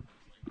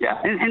 Yeah,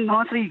 and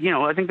honestly,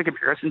 I think the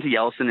comparison to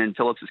Yellison and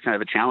Phillips is kind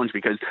of a challenge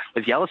because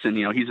with Yellison,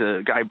 he's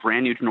a guy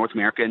brand new to North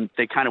America, and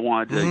they kind of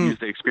wanted to use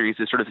the experience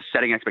as sort of a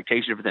setting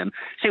expectation for them.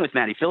 Same with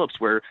Matty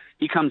Phillips, where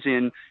he comes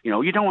in,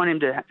 you don't want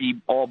him to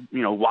be all,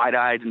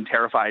 wide-eyed and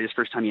terrified his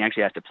first time he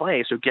actually has to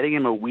play. So getting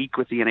him a week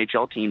with the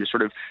NHL team to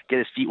sort of get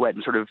his feet wet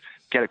and sort of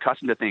get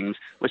accustomed to things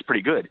was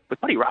pretty good. With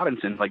Buddy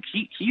Robinson,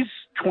 he's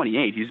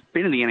 28. He's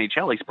been in the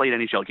NHL. He's played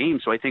NHL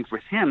games. So I think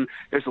with him,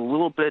 there's a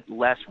little bit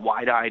less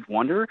wide-eyed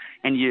wonder,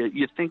 and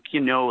you think a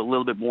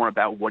little bit more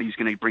about what he's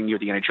going to bring you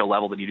at the NHL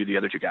level than you do the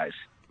other two guys.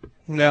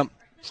 Yeah.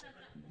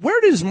 Where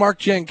does Mark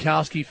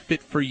Jankowski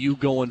fit for you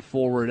going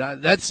forward?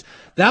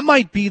 That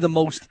might be the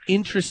most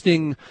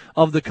interesting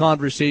of the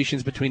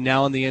conversations between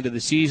now and the end of the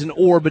season,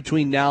 or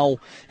between now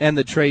and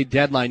the trade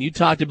deadline. You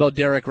talked about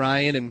Derek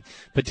Ryan and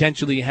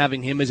potentially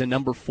having him as a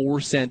number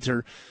 4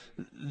 center.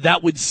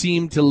 That would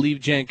seem to leave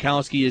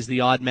Jankowski as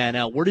the odd man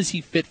out. Where does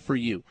he fit for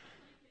you?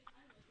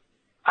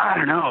 I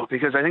don't know,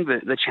 because I think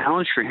the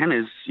challenge for him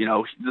is,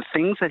 the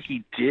things that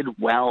he did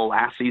well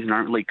last season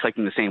aren't really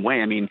clicking the same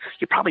way. I mean,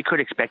 you probably could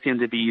expect him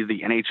to be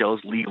the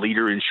NHL's league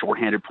leader in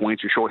shorthanded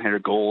points or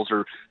shorthanded goals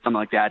or something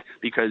like that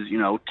because,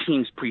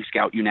 teams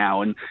pre-scout you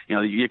now and,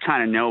 you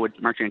kind of know what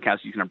Mark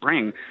Jankowski's going to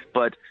bring.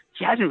 But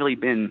he hasn't really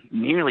been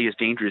nearly as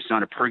dangerous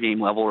on a per-game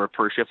level or a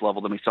per-shift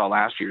level than we saw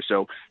last year.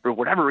 So for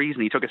whatever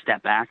reason, he took a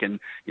step back, and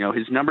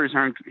his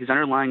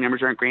underlying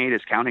numbers aren't great,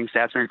 his counting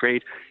stats aren't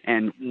great,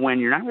 and when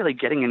you're not really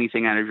getting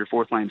anything out of your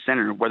fourth-line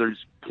center, whether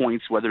it's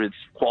points, whether it's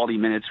quality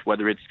minutes,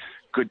 whether it's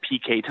good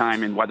PK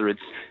time, and whether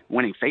it's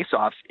winning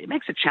faceoffs, it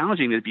makes it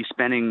challenging to be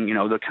spending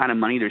the kind of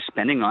money they're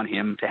spending on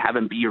him to have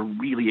him be a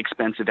really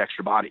expensive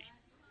extra body.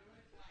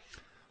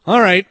 All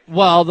right.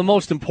 Well, the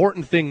most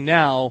important thing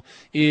now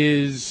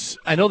is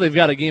I know they've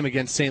got a game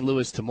against St.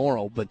 Louis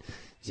tomorrow, but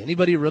is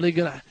anybody really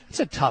going to – it's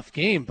a tough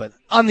game, but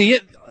on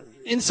the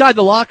inside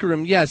the locker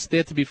room, yes, they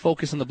have to be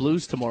focused on the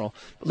Blues tomorrow.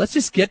 But let's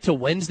just get to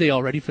Wednesday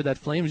already for that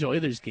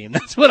Flames-Oilers game.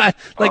 That's what I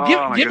 – like,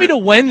 give me to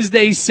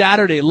Wednesday,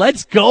 Saturday.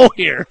 Let's go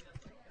here.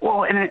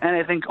 Well, and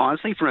I think,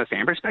 honestly, from a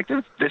fan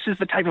perspective, this is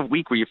the type of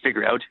week where you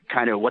figure out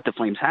kind of what the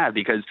Flames have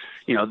because,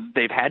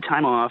 they've had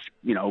time off.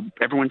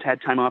 Everyone's had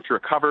time off to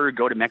recover,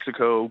 go to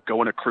Mexico,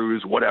 go on a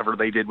cruise, whatever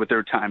they did with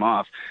their time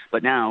off.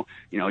 But now,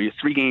 you have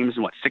 3 games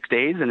in, 6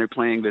 days, and they're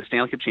playing the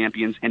Stanley Cup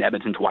champions in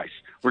Edmonton twice.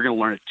 We're going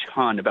to learn a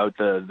ton about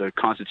the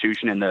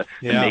constitution and the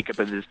makeup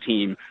of this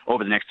team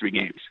over the next 3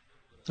 games.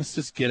 Let's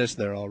just get us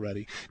there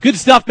already. Good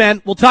stuff,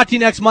 man. We'll talk to you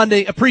next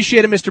Monday.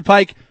 Appreciate it, Mr.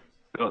 Pike.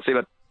 See you,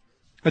 bud.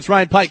 That's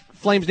Ryan Pike,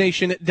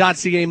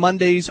 FlamesNation.ca,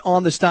 Mondays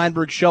on the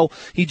Steinberg Show.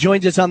 He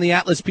joins us on the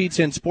Atlas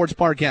Pizza and Sports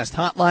Bar Guest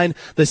Hotline.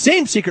 The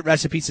same secret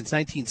recipe since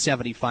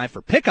 1975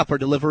 for pickup or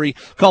delivery.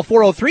 Call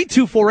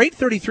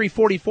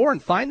 403-248-3344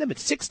 and find them at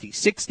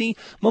 6060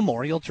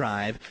 Memorial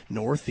Drive,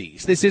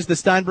 Northeast. This is the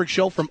Steinberg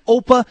Show from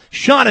Opa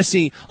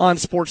Shaughnessy on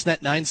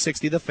Sportsnet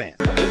 960 The Fan.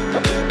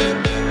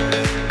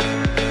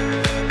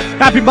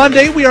 Happy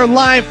Monday. We are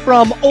live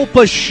from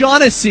Opa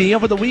Shaughnessy.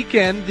 Over the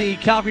weekend, the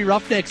Calgary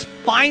Roughnecks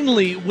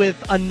finally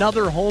with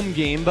another home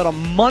game, but a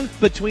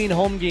month between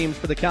home games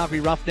for the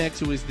Calgary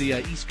Roughnecks. It was the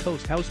East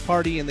Coast house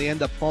party, and they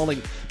end up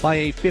falling by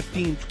a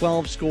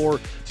 15-12 score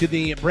to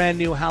the brand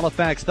new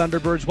Halifax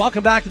Thunderbirds.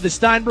 Welcome back to the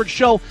Steinberg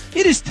Show.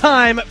 It is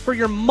time for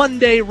your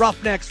Monday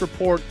Roughnecks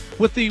report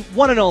with the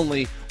one and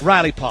only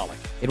Riley Pollock.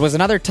 It was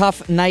another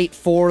tough night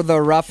for the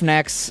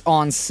Roughnecks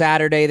on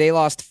Saturday. They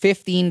lost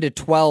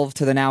 15-12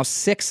 to the now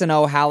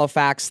 6-0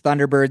 Halifax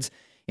Thunderbirds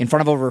in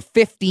front of over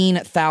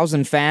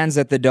 15,000 fans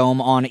at the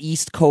Dome on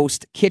East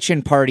Coast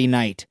Kitchen Party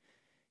night.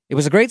 It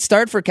was a great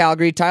start for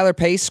Calgary. Tyler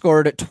Pace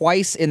scored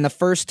twice in the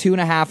first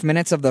 2.5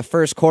 minutes of the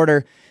first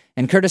quarter,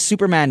 and Curtis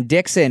Superman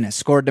Dixon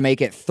scored to make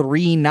it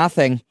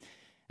 3-0.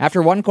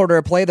 After one quarter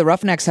of play, the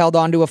Roughnecks held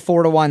on to a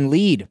 4-1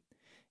 lead.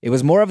 It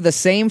was more of the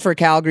same for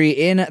Calgary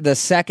in the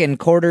second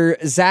quarter.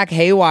 Zach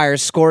Haywire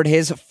scored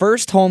his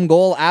first home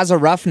goal as a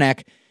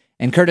Roughneck,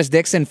 and Curtis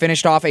Dixon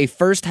finished off a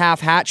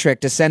first-half hat trick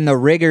to send the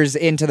Riggers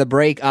into the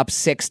break up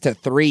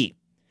 6-3.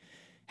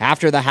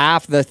 After the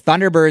half, the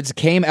Thunderbirds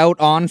came out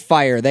on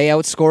fire. They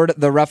outscored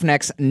the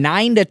Roughnecks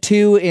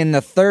 9-2 in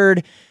the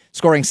third,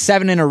 scoring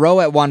 7 in a row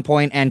at one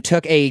point, and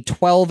took a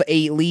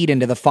 12-8 lead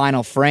into the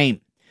final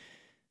frame.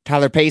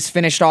 Tyler Pace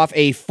finished off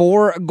a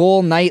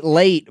 4-goal night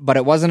late, but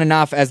it wasn't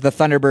enough as the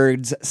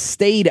Thunderbirds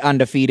stayed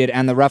undefeated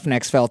and the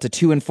Roughnecks fell to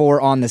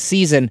 2-4 on the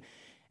season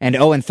and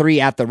 0-3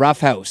 at the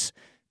Roughhouse.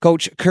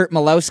 Coach Kurt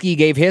Malowski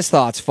gave his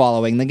thoughts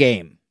following the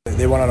game.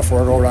 They went on a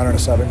 4-goal run and a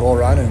 7-goal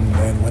run,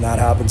 and when that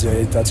happens,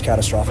 that's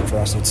catastrophic for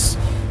us. It's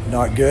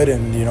not good,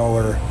 and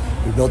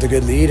we built a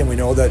good lead, and we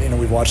know that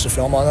we've watched the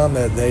film on them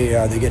that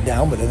they get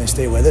down, but then they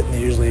stay with it, and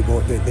they usually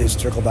they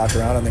circle back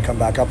around and they come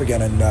back up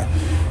again. And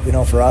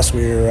for us,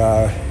 we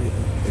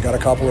got a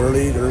couple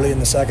early in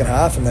the second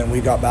half, and then we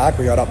got back.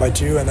 We got up by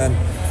 2, and then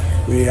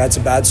we had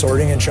some bad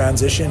sorting in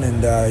transition,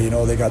 and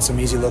they got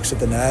some easy looks at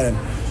the net, and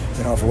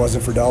if it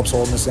wasn't for Delps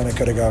holding us in, it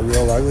could have got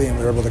real ugly, and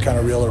we were able to kind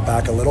of reel her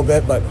back a little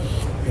bit. But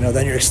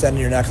then you're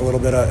extending your neck a little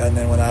bit, and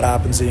then when that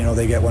happens,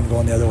 they get one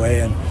going the other way.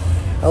 And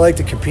I like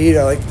to compete.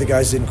 I like that the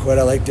guys didn't quit.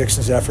 I like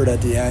Dixon's effort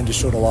at the end. Just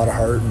showed a lot of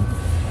heart. And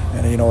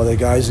the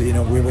guys, we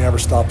never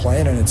stopped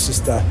playing. And it's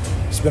just,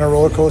 it's been a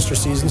roller coaster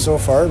season so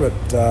far. But,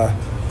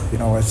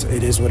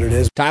 it is what it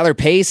is. Tyler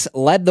Pace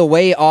led the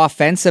way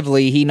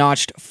offensively. He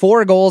notched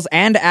 4 goals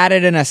and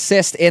added an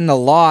assist in the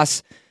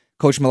loss.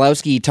 Coach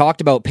Malowski talked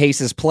about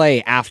Pace's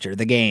play after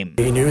the game.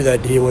 He knew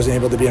that he wasn't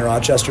able to be in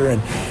Rochester, and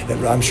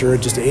I'm sure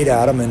it just ate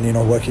at him.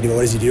 And what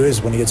does he do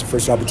is when he gets the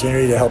first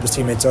opportunity to help his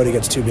teammates out, he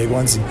gets 2 big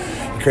ones, and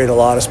he created a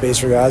lot of space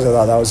for guys. I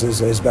thought that was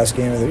his best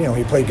game of the.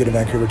 He played good in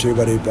Vancouver too,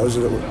 but that was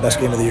the best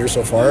game of the year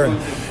so far. And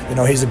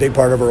he's a big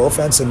part of our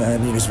offense,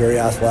 and he's very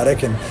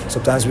athletic. And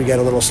sometimes we get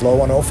a little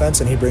slow on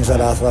offense, and he brings that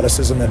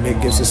athleticism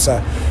that gives us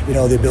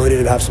the ability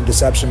to have some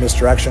deception,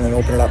 misdirection, and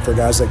open it up for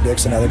guys like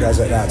Dix and other guys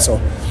like that. So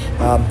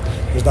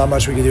there's not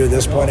much we can do at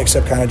this point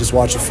except kind of just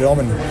watch the film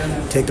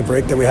and take the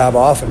break that we have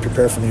off and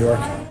prepare for New York.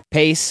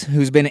 Pace,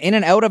 who's been in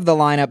and out of the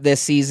lineup this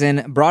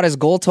season, brought his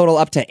goal total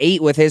up to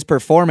 8 with his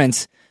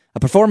performance. a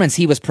performance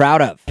he was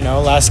proud of. You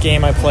know, last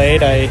game I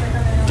played, I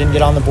didn't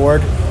get on the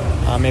board,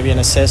 maybe an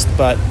assist,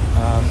 but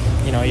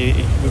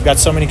we've got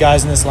so many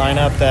guys in this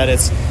lineup that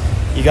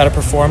you got to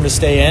perform to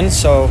stay in.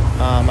 So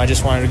I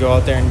just wanted to go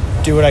out there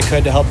and do what I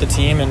could to help the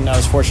team, and I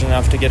was fortunate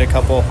enough to get a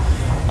couple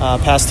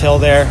past Hill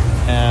there.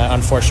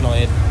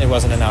 Unfortunately, it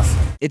wasn't enough.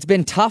 It's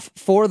been tough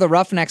for the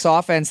Roughnecks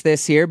offense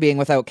this year, being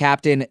without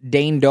captain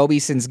Dane Doby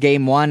since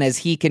Game 1 as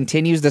he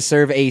continues to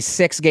serve a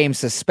 6-game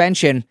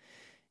suspension.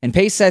 And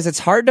Pace says it's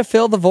hard to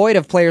fill the void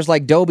of players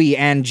like Doby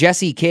and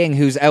Jesse King,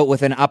 who's out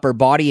with an upper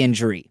body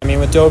injury. I mean,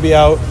 with Doby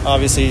out,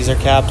 obviously he's our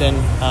captain,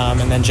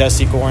 and then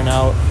Jesse going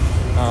out.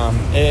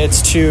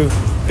 It's two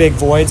big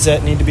voids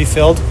that need to be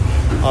filled.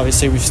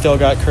 Obviously, we've still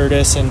got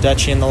Curtis and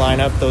Dutchie in the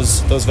lineup,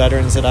 those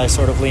veterans that I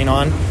sort of lean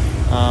on.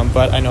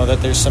 But I know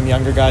that there's some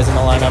younger guys in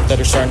the lineup that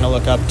are starting to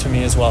look up to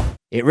me as well.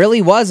 It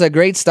really was a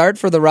great start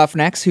for the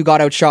Roughnecks, who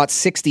got outshot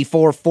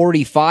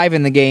 64-45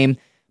 in the game,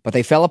 but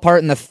they fell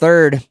apart in the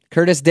third.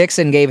 Curtis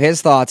Dixon gave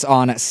his thoughts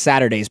on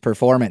Saturday's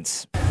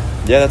performance.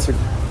 Yeah, that's a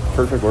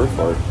perfect word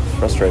for it.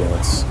 Frustrating.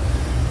 It's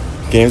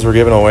games were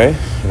given away.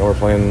 We're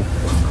played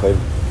a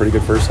pretty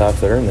good first half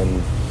there, and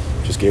then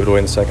just gave it away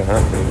in the second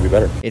half. We need to be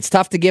better. It's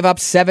tough to give up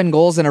 7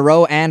 goals in a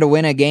row and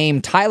win a game.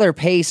 Tyler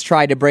Pace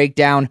tried to break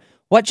down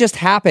what just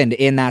happened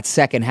in that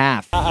second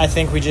half. I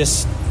think we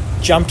just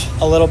jumped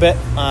a little bit.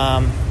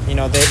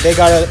 They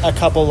got a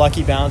couple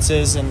lucky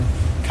bounces and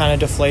kind of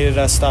deflated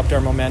us, stopped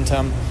our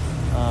momentum.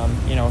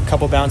 A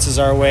couple bounces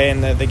our way,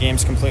 and the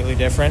game's completely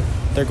different.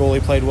 Their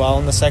goalie played well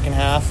in the second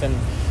half, and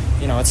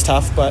it's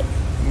tough, but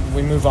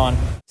we move on.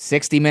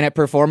 60-minute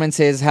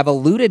performances have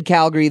eluded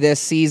Calgary this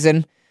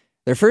season.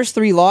 Their first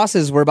 3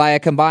 losses were by a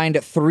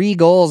combined 3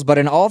 goals, but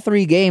in all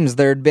 3 games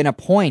there had been a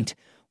point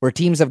where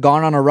teams have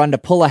gone on a run to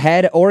pull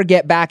ahead or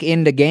get back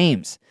into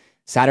games.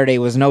 Saturday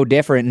was no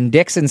different, and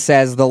Dixon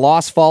says the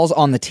loss falls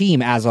on the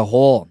team as a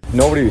whole.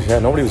 Nobody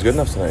was good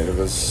enough tonight. It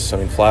was,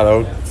 flat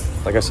out,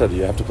 like I said,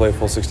 you have to play a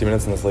full 60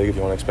 minutes in this league if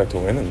you want to expect to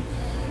win,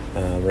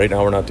 and right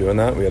now we're not doing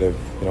that. We had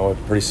a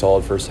pretty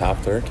solid first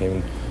half there,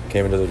 came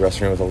into the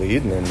dressing room with a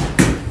lead, and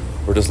then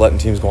we're just letting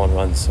teams go on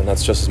runs, and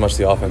that's just as much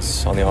the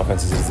offense on the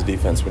offense as it is the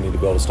defense. We need to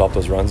be able to stop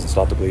those runs and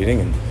stop the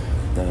bleeding, and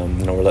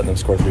we're letting them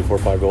score 3, 4,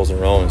 5 goals in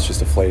a row, and it's just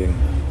deflating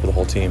for the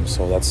whole team.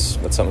 So that's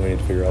something we need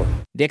to figure out.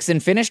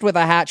 Dixon finished with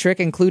a hat trick,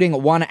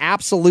 including one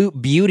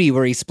absolute beauty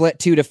where he split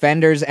 2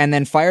 defenders and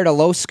then fired a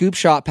low scoop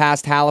shot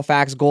past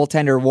Halifax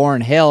goaltender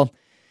Warren Hill.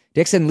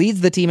 Dixon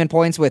leads the team in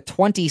points with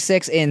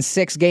 26 in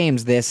 6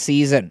 games this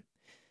season.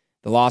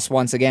 The loss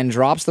once again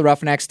drops the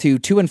Roughnecks to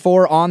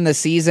 2-4 on the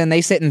season.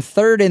 They sit in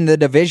 3rd in the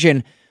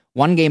division,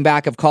 1 game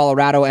back of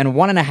Colorado and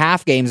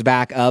 1.5 games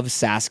back of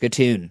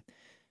Saskatoon.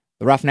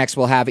 The Roughnecks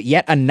will have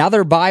yet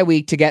another bye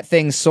week to get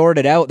things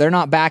sorted out. They're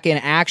not back in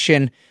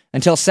action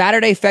until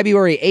Saturday,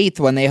 February 8th,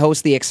 when they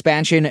host the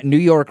expansion New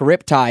York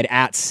Riptide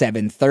at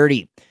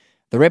 7:30.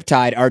 The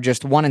Riptide are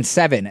just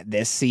 1-7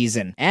 this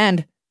season,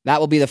 and that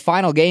will be the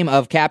final game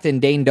of Captain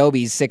Dane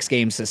Doby's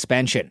 6-game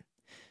suspension.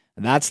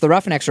 And that's the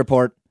Roughnecks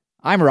Report.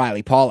 I'm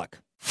Riley Pollock.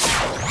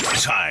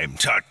 Time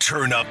to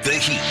turn up the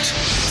heat.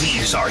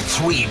 These are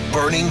 3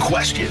 burning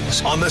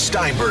questions on the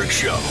Steinberg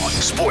Show.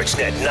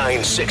 Sportsnet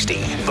 960,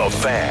 The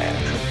Fan.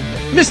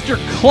 Mr.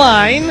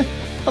 Klein, I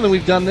think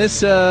we've done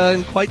this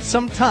in quite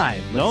some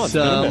time.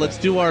 Let's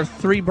do our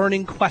 3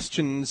 burning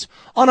questions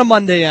on a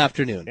Monday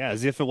afternoon. Yeah,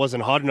 as if it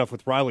wasn't hot enough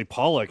with Riley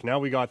Pollock. Now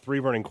we got 3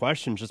 burning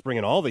questions, just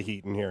bringing all the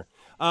heat in here.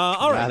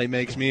 All right. Riley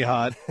makes me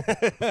hot.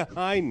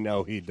 I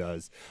know he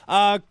does.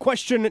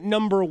 Question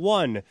number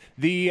 1.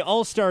 The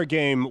All-Star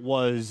Game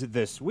was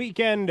this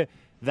weekend.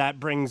 That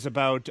brings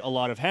about a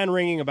lot of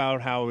hand-wringing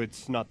about how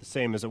it's not the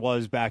same as it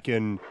was back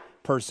in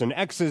Person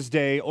X's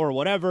day or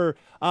whatever.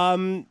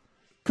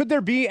 Could there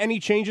be any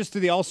changes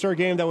to the All-Star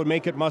Game that would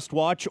make it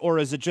must-watch, or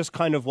is it just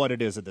kind of what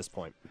it is at this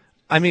point?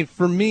 I mean,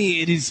 for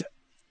me, it is.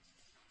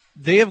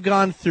 They have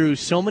gone through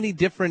so many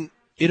different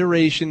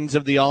iterations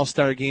of the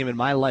All-Star Game in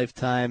my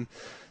lifetime.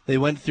 They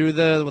went through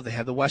they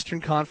had the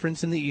Western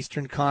Conference and the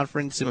Eastern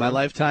Conference. In my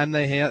lifetime,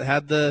 they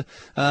had the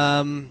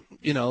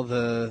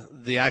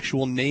the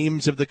actual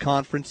names of the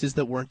conferences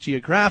that weren't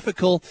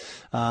geographical.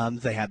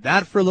 They had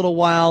that for a little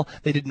while.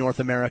 They did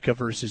North America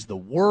versus the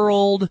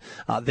world.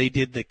 They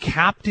did the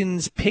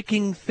captains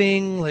picking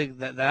thing like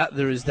that.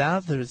 There's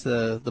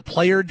the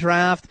player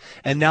draft,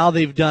 and now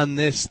they've done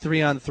this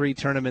 3-on-3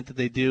 tournament that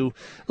they do.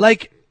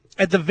 Like,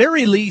 at the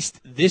very least,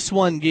 this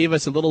one gave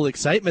us a little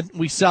excitement.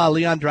 We saw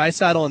Leon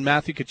Draisaitl and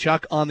Matthew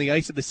Tkachuk on the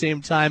ice at the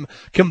same time,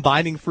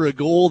 combining for a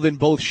goal, then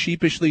both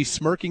sheepishly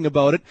smirking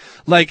about it.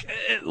 Like,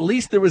 at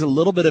least there was a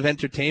little bit of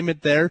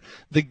entertainment there.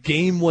 The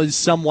game was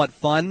somewhat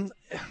fun.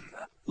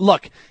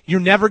 Look, you're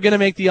never going to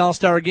make the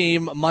All-Star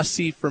Game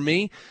must-see for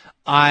me.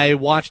 I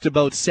watched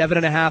about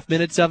 7.5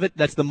 minutes of it.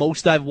 That's the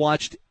most I've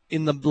watched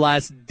in the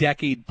last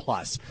decade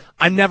plus.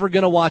 I'm never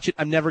going to watch it.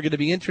 I'm never going to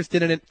be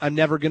interested in it. I'm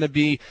never going to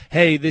be,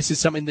 hey, this is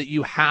something that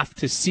you have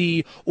to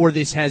see, or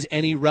this has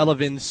any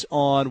relevance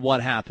on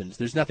what happens.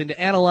 There's nothing to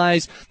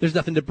analyze, there's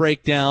nothing to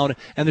break down,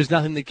 and there's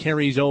nothing that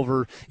carries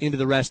over into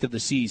the rest of the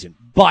season.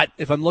 But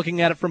if I'm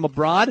looking at it from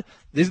abroad,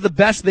 This is the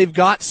best they've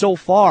got so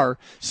far.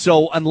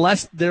 So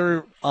unless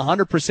they're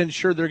 100%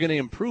 sure they're going to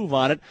improve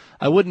on it,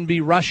 I wouldn't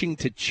be rushing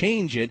to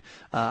change it.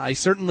 I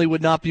certainly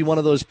would not be one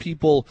of those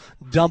people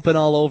dumping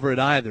all over it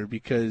either,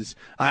 because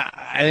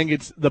I think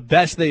it's the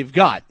best they've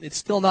got. It's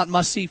still not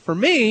must-see for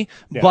me,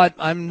 but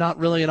I'm not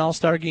really an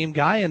all-star game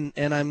guy,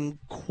 and I'm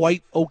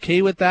quite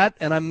okay with that,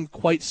 and I'm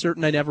quite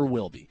certain I never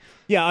will be.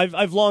 Yeah,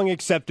 I've long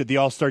accepted the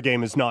All-Star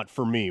game is not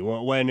for me.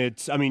 When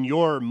it's, I mean,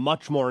 you're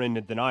much more in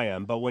it than I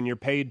am, but when you're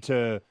paid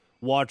to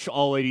watch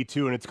all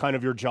 82 and it's kind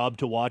of your job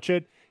to watch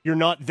it, you're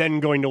not then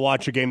going to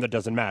watch a game that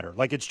doesn't matter.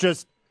 Like, it's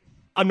just,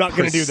 I'm not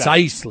going to do that.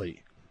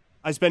 Precisely.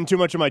 I spend too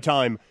much of my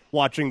time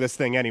watching this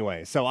thing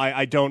anyway, so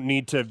I don't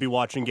need to be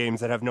watching games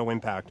that have no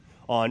impact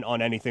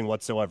on anything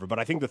whatsoever. But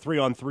I think the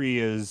 3-on-3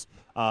 is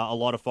a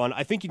lot of fun.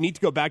 I think you need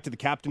to go back to the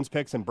captain's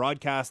picks and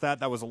broadcast that.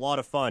 That was a lot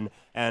of fun,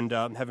 and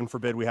heaven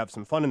forbid we have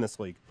some fun in this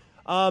league.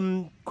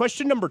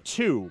 Question number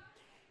 2.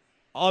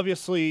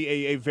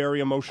 Obviously, a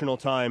very emotional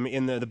time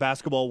in the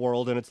basketball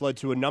world, and it's led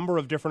to a number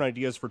of different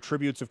ideas for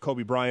tributes of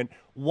Kobe Bryant.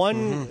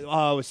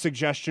 One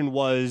suggestion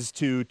was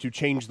to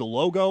change the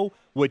logo,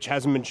 which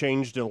hasn't been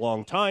changed in a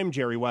long time.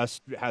 Jerry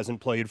West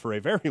hasn't played for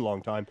a very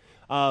long time.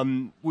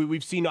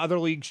 We've seen other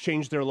leagues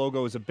change their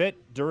logos a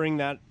bit during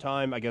that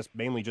time, I guess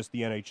mainly just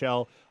the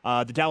NHL.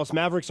 The Dallas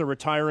Mavericks are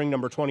retiring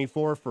number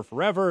 24 for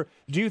forever.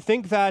 Do you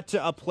think that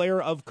a player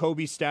of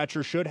Kobe's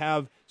stature should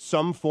have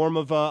some form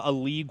of a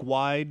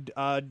league-wide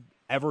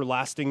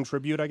everlasting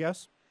tribute, I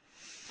guess?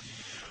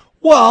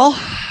 Well,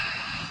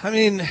 I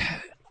mean,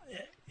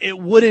 it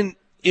wouldn't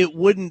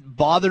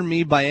bother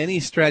me by any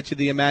stretch of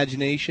the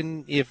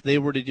imagination if they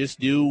were to just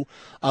do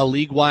a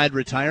league-wide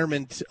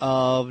retirement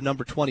of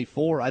number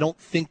 24. I don't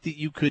think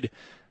you could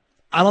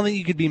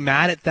be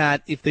mad at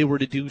that if they were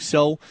to do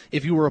so.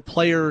 If you were a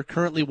player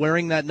currently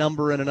wearing that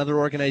number in another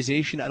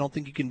organization, I don't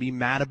think you can be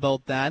mad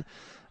about that.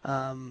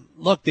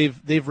 Look,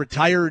 they've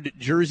retired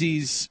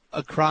jerseys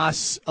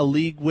across a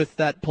league with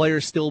that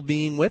player still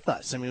being with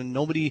us. I mean,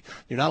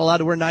 you're not allowed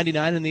to wear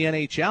 99 in the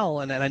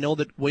NHL, and I know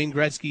that Wayne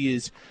Gretzky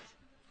is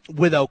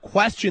without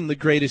question the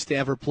greatest to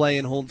ever play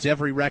and holds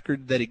every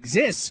record that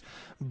exists,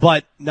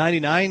 but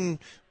 99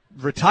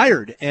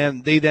 retired,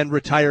 and they then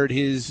retired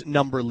his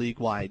number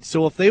league-wide.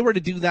 So if they were to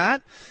do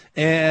that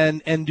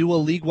and do a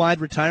league-wide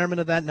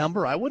retirement of that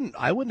number, I wouldn't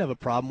have a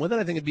problem with it.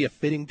 I think it'd be a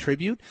fitting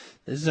tribute.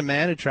 This is a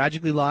man who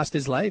tragically lost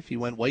his life. He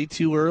went way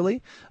too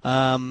early.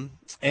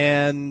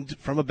 And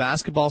from a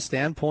basketball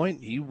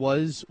standpoint, he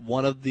was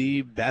one of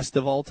the best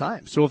of all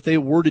time. So if they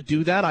were to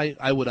do that,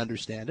 I would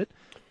understand it.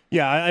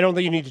 Yeah, I don't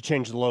think you need to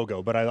change the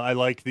logo, but I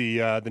like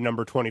the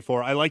number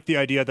 24. I like the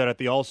idea that at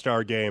the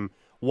All-Star game,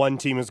 one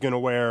team is going to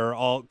wear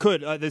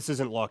this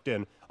isn't locked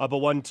in, but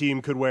one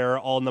team could wear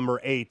all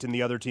number 8 and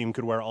the other team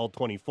could wear all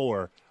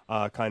 24,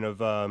 kind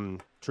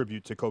of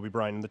tribute to Kobe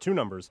Bryant and the 2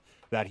 numbers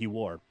that he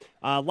wore.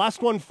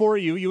 Last one for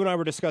you. You and I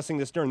were discussing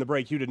this during the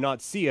break. You did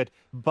not see it,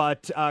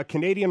 but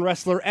Canadian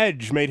wrestler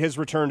Edge made his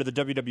return to the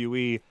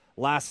WWE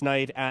last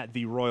night at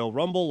the Royal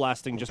Rumble,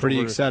 lasting just pretty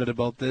excited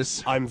about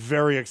this. I'm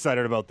very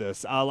excited about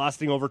this.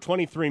 Lasting over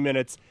 23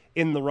 minutes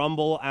in the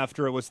Rumble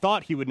after it was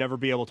thought he would never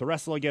be able to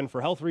wrestle again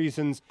for health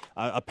reasons.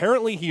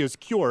 Apparently he is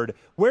cured.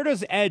 Where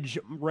does Edge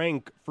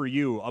rank for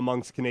you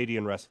amongst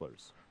Canadian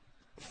wrestlers?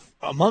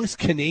 Amongst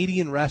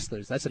Canadian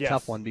wrestlers, that's a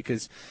tough one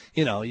because,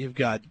 you've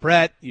got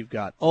Brett, you've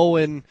got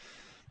Owen,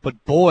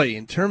 but boy,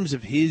 in terms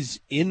of his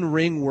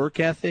in-ring work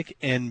ethic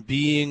and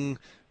being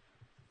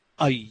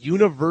a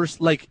universe,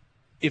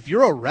 if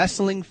you're a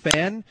wrestling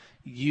fan,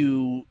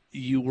 you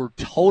were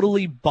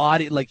totally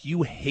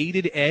you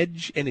hated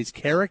Edge and his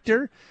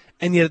character,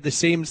 and yet at the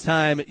same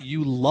time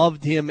you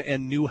loved him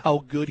and knew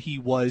how good he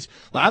was.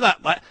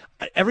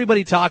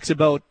 Everybody talks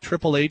about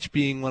Triple H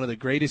being one of the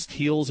greatest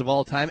heels of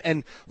all time,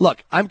 and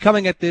look, I'm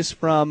coming at this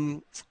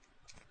from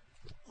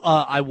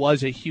I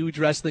was a huge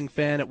wrestling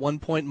fan at one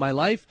point in my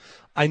life.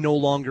 I no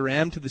longer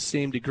am to the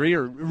same degree,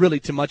 or really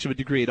to much of a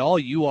degree at all.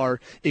 You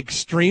are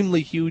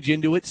extremely huge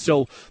into it,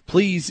 so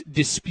please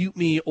dispute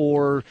me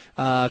or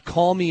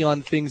call me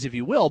on things if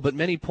you will, but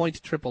many point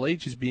to Triple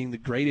H as being the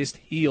greatest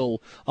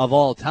heel of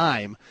all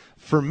time.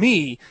 For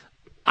me,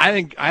 I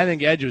think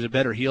Edge was a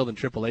better heel than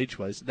Triple H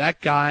was.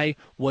 That guy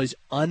was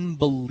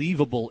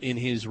unbelievable in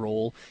his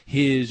role.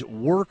 His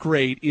work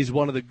rate is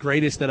one of the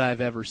greatest that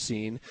I've ever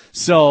seen.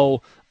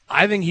 So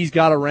I think he's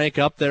got to rank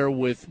up there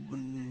with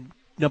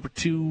number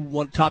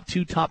 2, top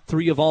 2, top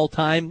 3 of all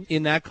time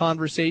in that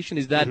conversation.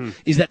 Is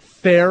that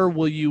fair?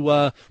 Will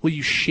you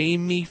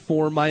shame me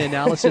for my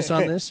analysis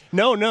on this?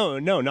 No,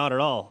 not at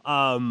all.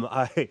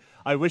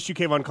 I wish you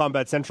came on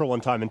Combat Central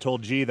one time and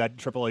told G that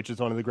Triple H is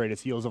one of the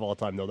greatest heels of all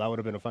time, though. That would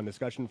have been a fun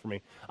discussion for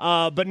me.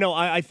 But no,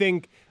 I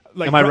think.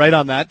 Am I right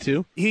on that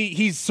too?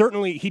 He's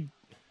certainly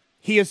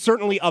He is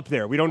certainly up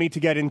there. We don't need to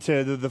get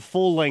into the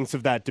full lengths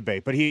of that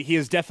debate, but he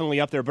is definitely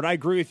up there. But I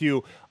agree with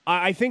you.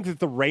 I think that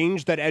the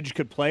range that Edge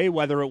could play,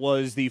 whether it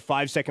was the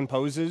 5-second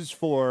poses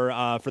for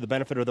the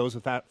benefit of those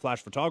with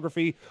flash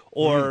photography,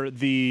 or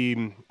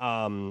the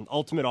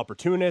ultimate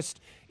opportunist,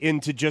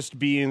 into just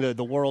being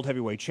the world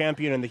heavyweight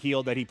champion and the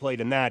heel that he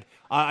played in that,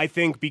 I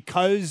think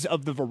because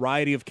of the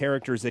variety of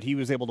characters that he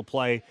was able to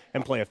play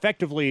and play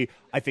effectively,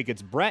 I think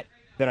it's Brett.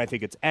 Then I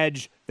think it's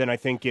Edge. Then I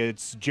think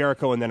it's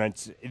Jericho, and then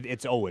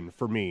it's Owen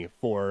for me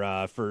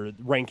for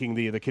ranking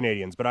the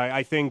Canadians. But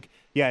I think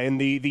in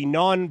the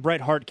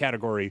non-Bret Hart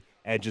category,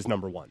 Edge is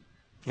number 1.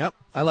 Yep,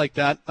 I like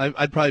that.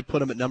 I'd probably put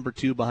him at number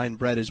 2 behind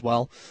Brett as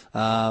well.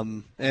 I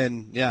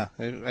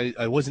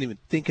wasn't even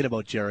thinking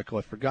about Jericho.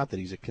 I forgot that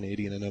he's a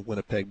Canadian and a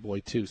Winnipeg boy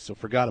too, so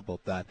forgot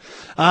about that.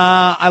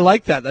 I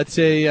like that. That's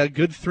a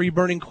good 3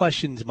 burning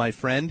questions, my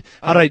friend.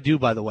 How did I do,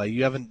 by the way?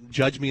 You haven't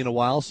judged me in a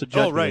while, so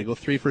judge me. Go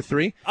 3 for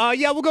 3?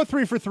 We'll go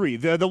 3 for 3.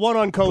 The one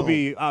on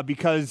Kobe,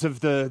 because of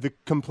the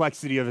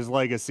complexity of his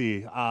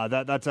legacy,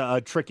 that's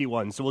a tricky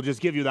one. So we'll just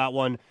give you that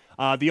one.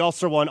 The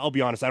Ulster one, I'll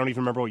be honest, I don't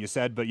even remember what you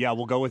said, but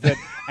we'll go with it.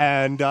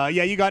 And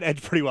you got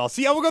Edge pretty well.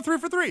 So we'll go 3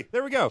 for 3.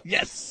 There we go.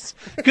 Yes.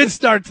 Good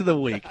start to the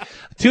week.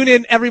 Tune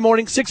in every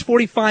morning,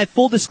 6:45,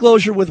 Full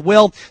Disclosure with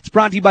Will. It's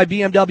brought to you by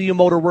BMW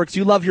Motorworks.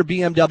 You love your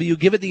BMW.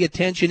 Give it the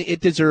attention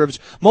it deserves.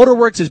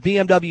 Motorworks is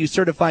BMW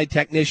certified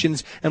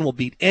technicians and will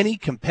beat any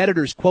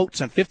competitor's quotes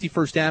on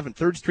 51st Ave and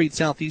 3rd Street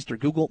Southeast, or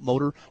Google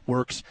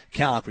Motorworks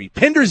Calgary.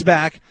 Pinder's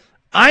back.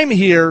 I'm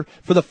here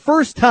for the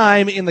first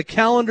time in the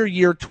calendar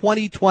year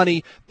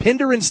 2020.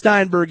 Pinder and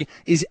Steinberg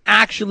is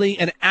actually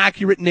an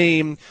accurate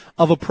name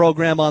of a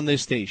program on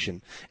this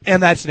station.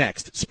 And that's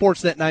next.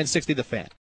 Sportsnet 960, The Fan.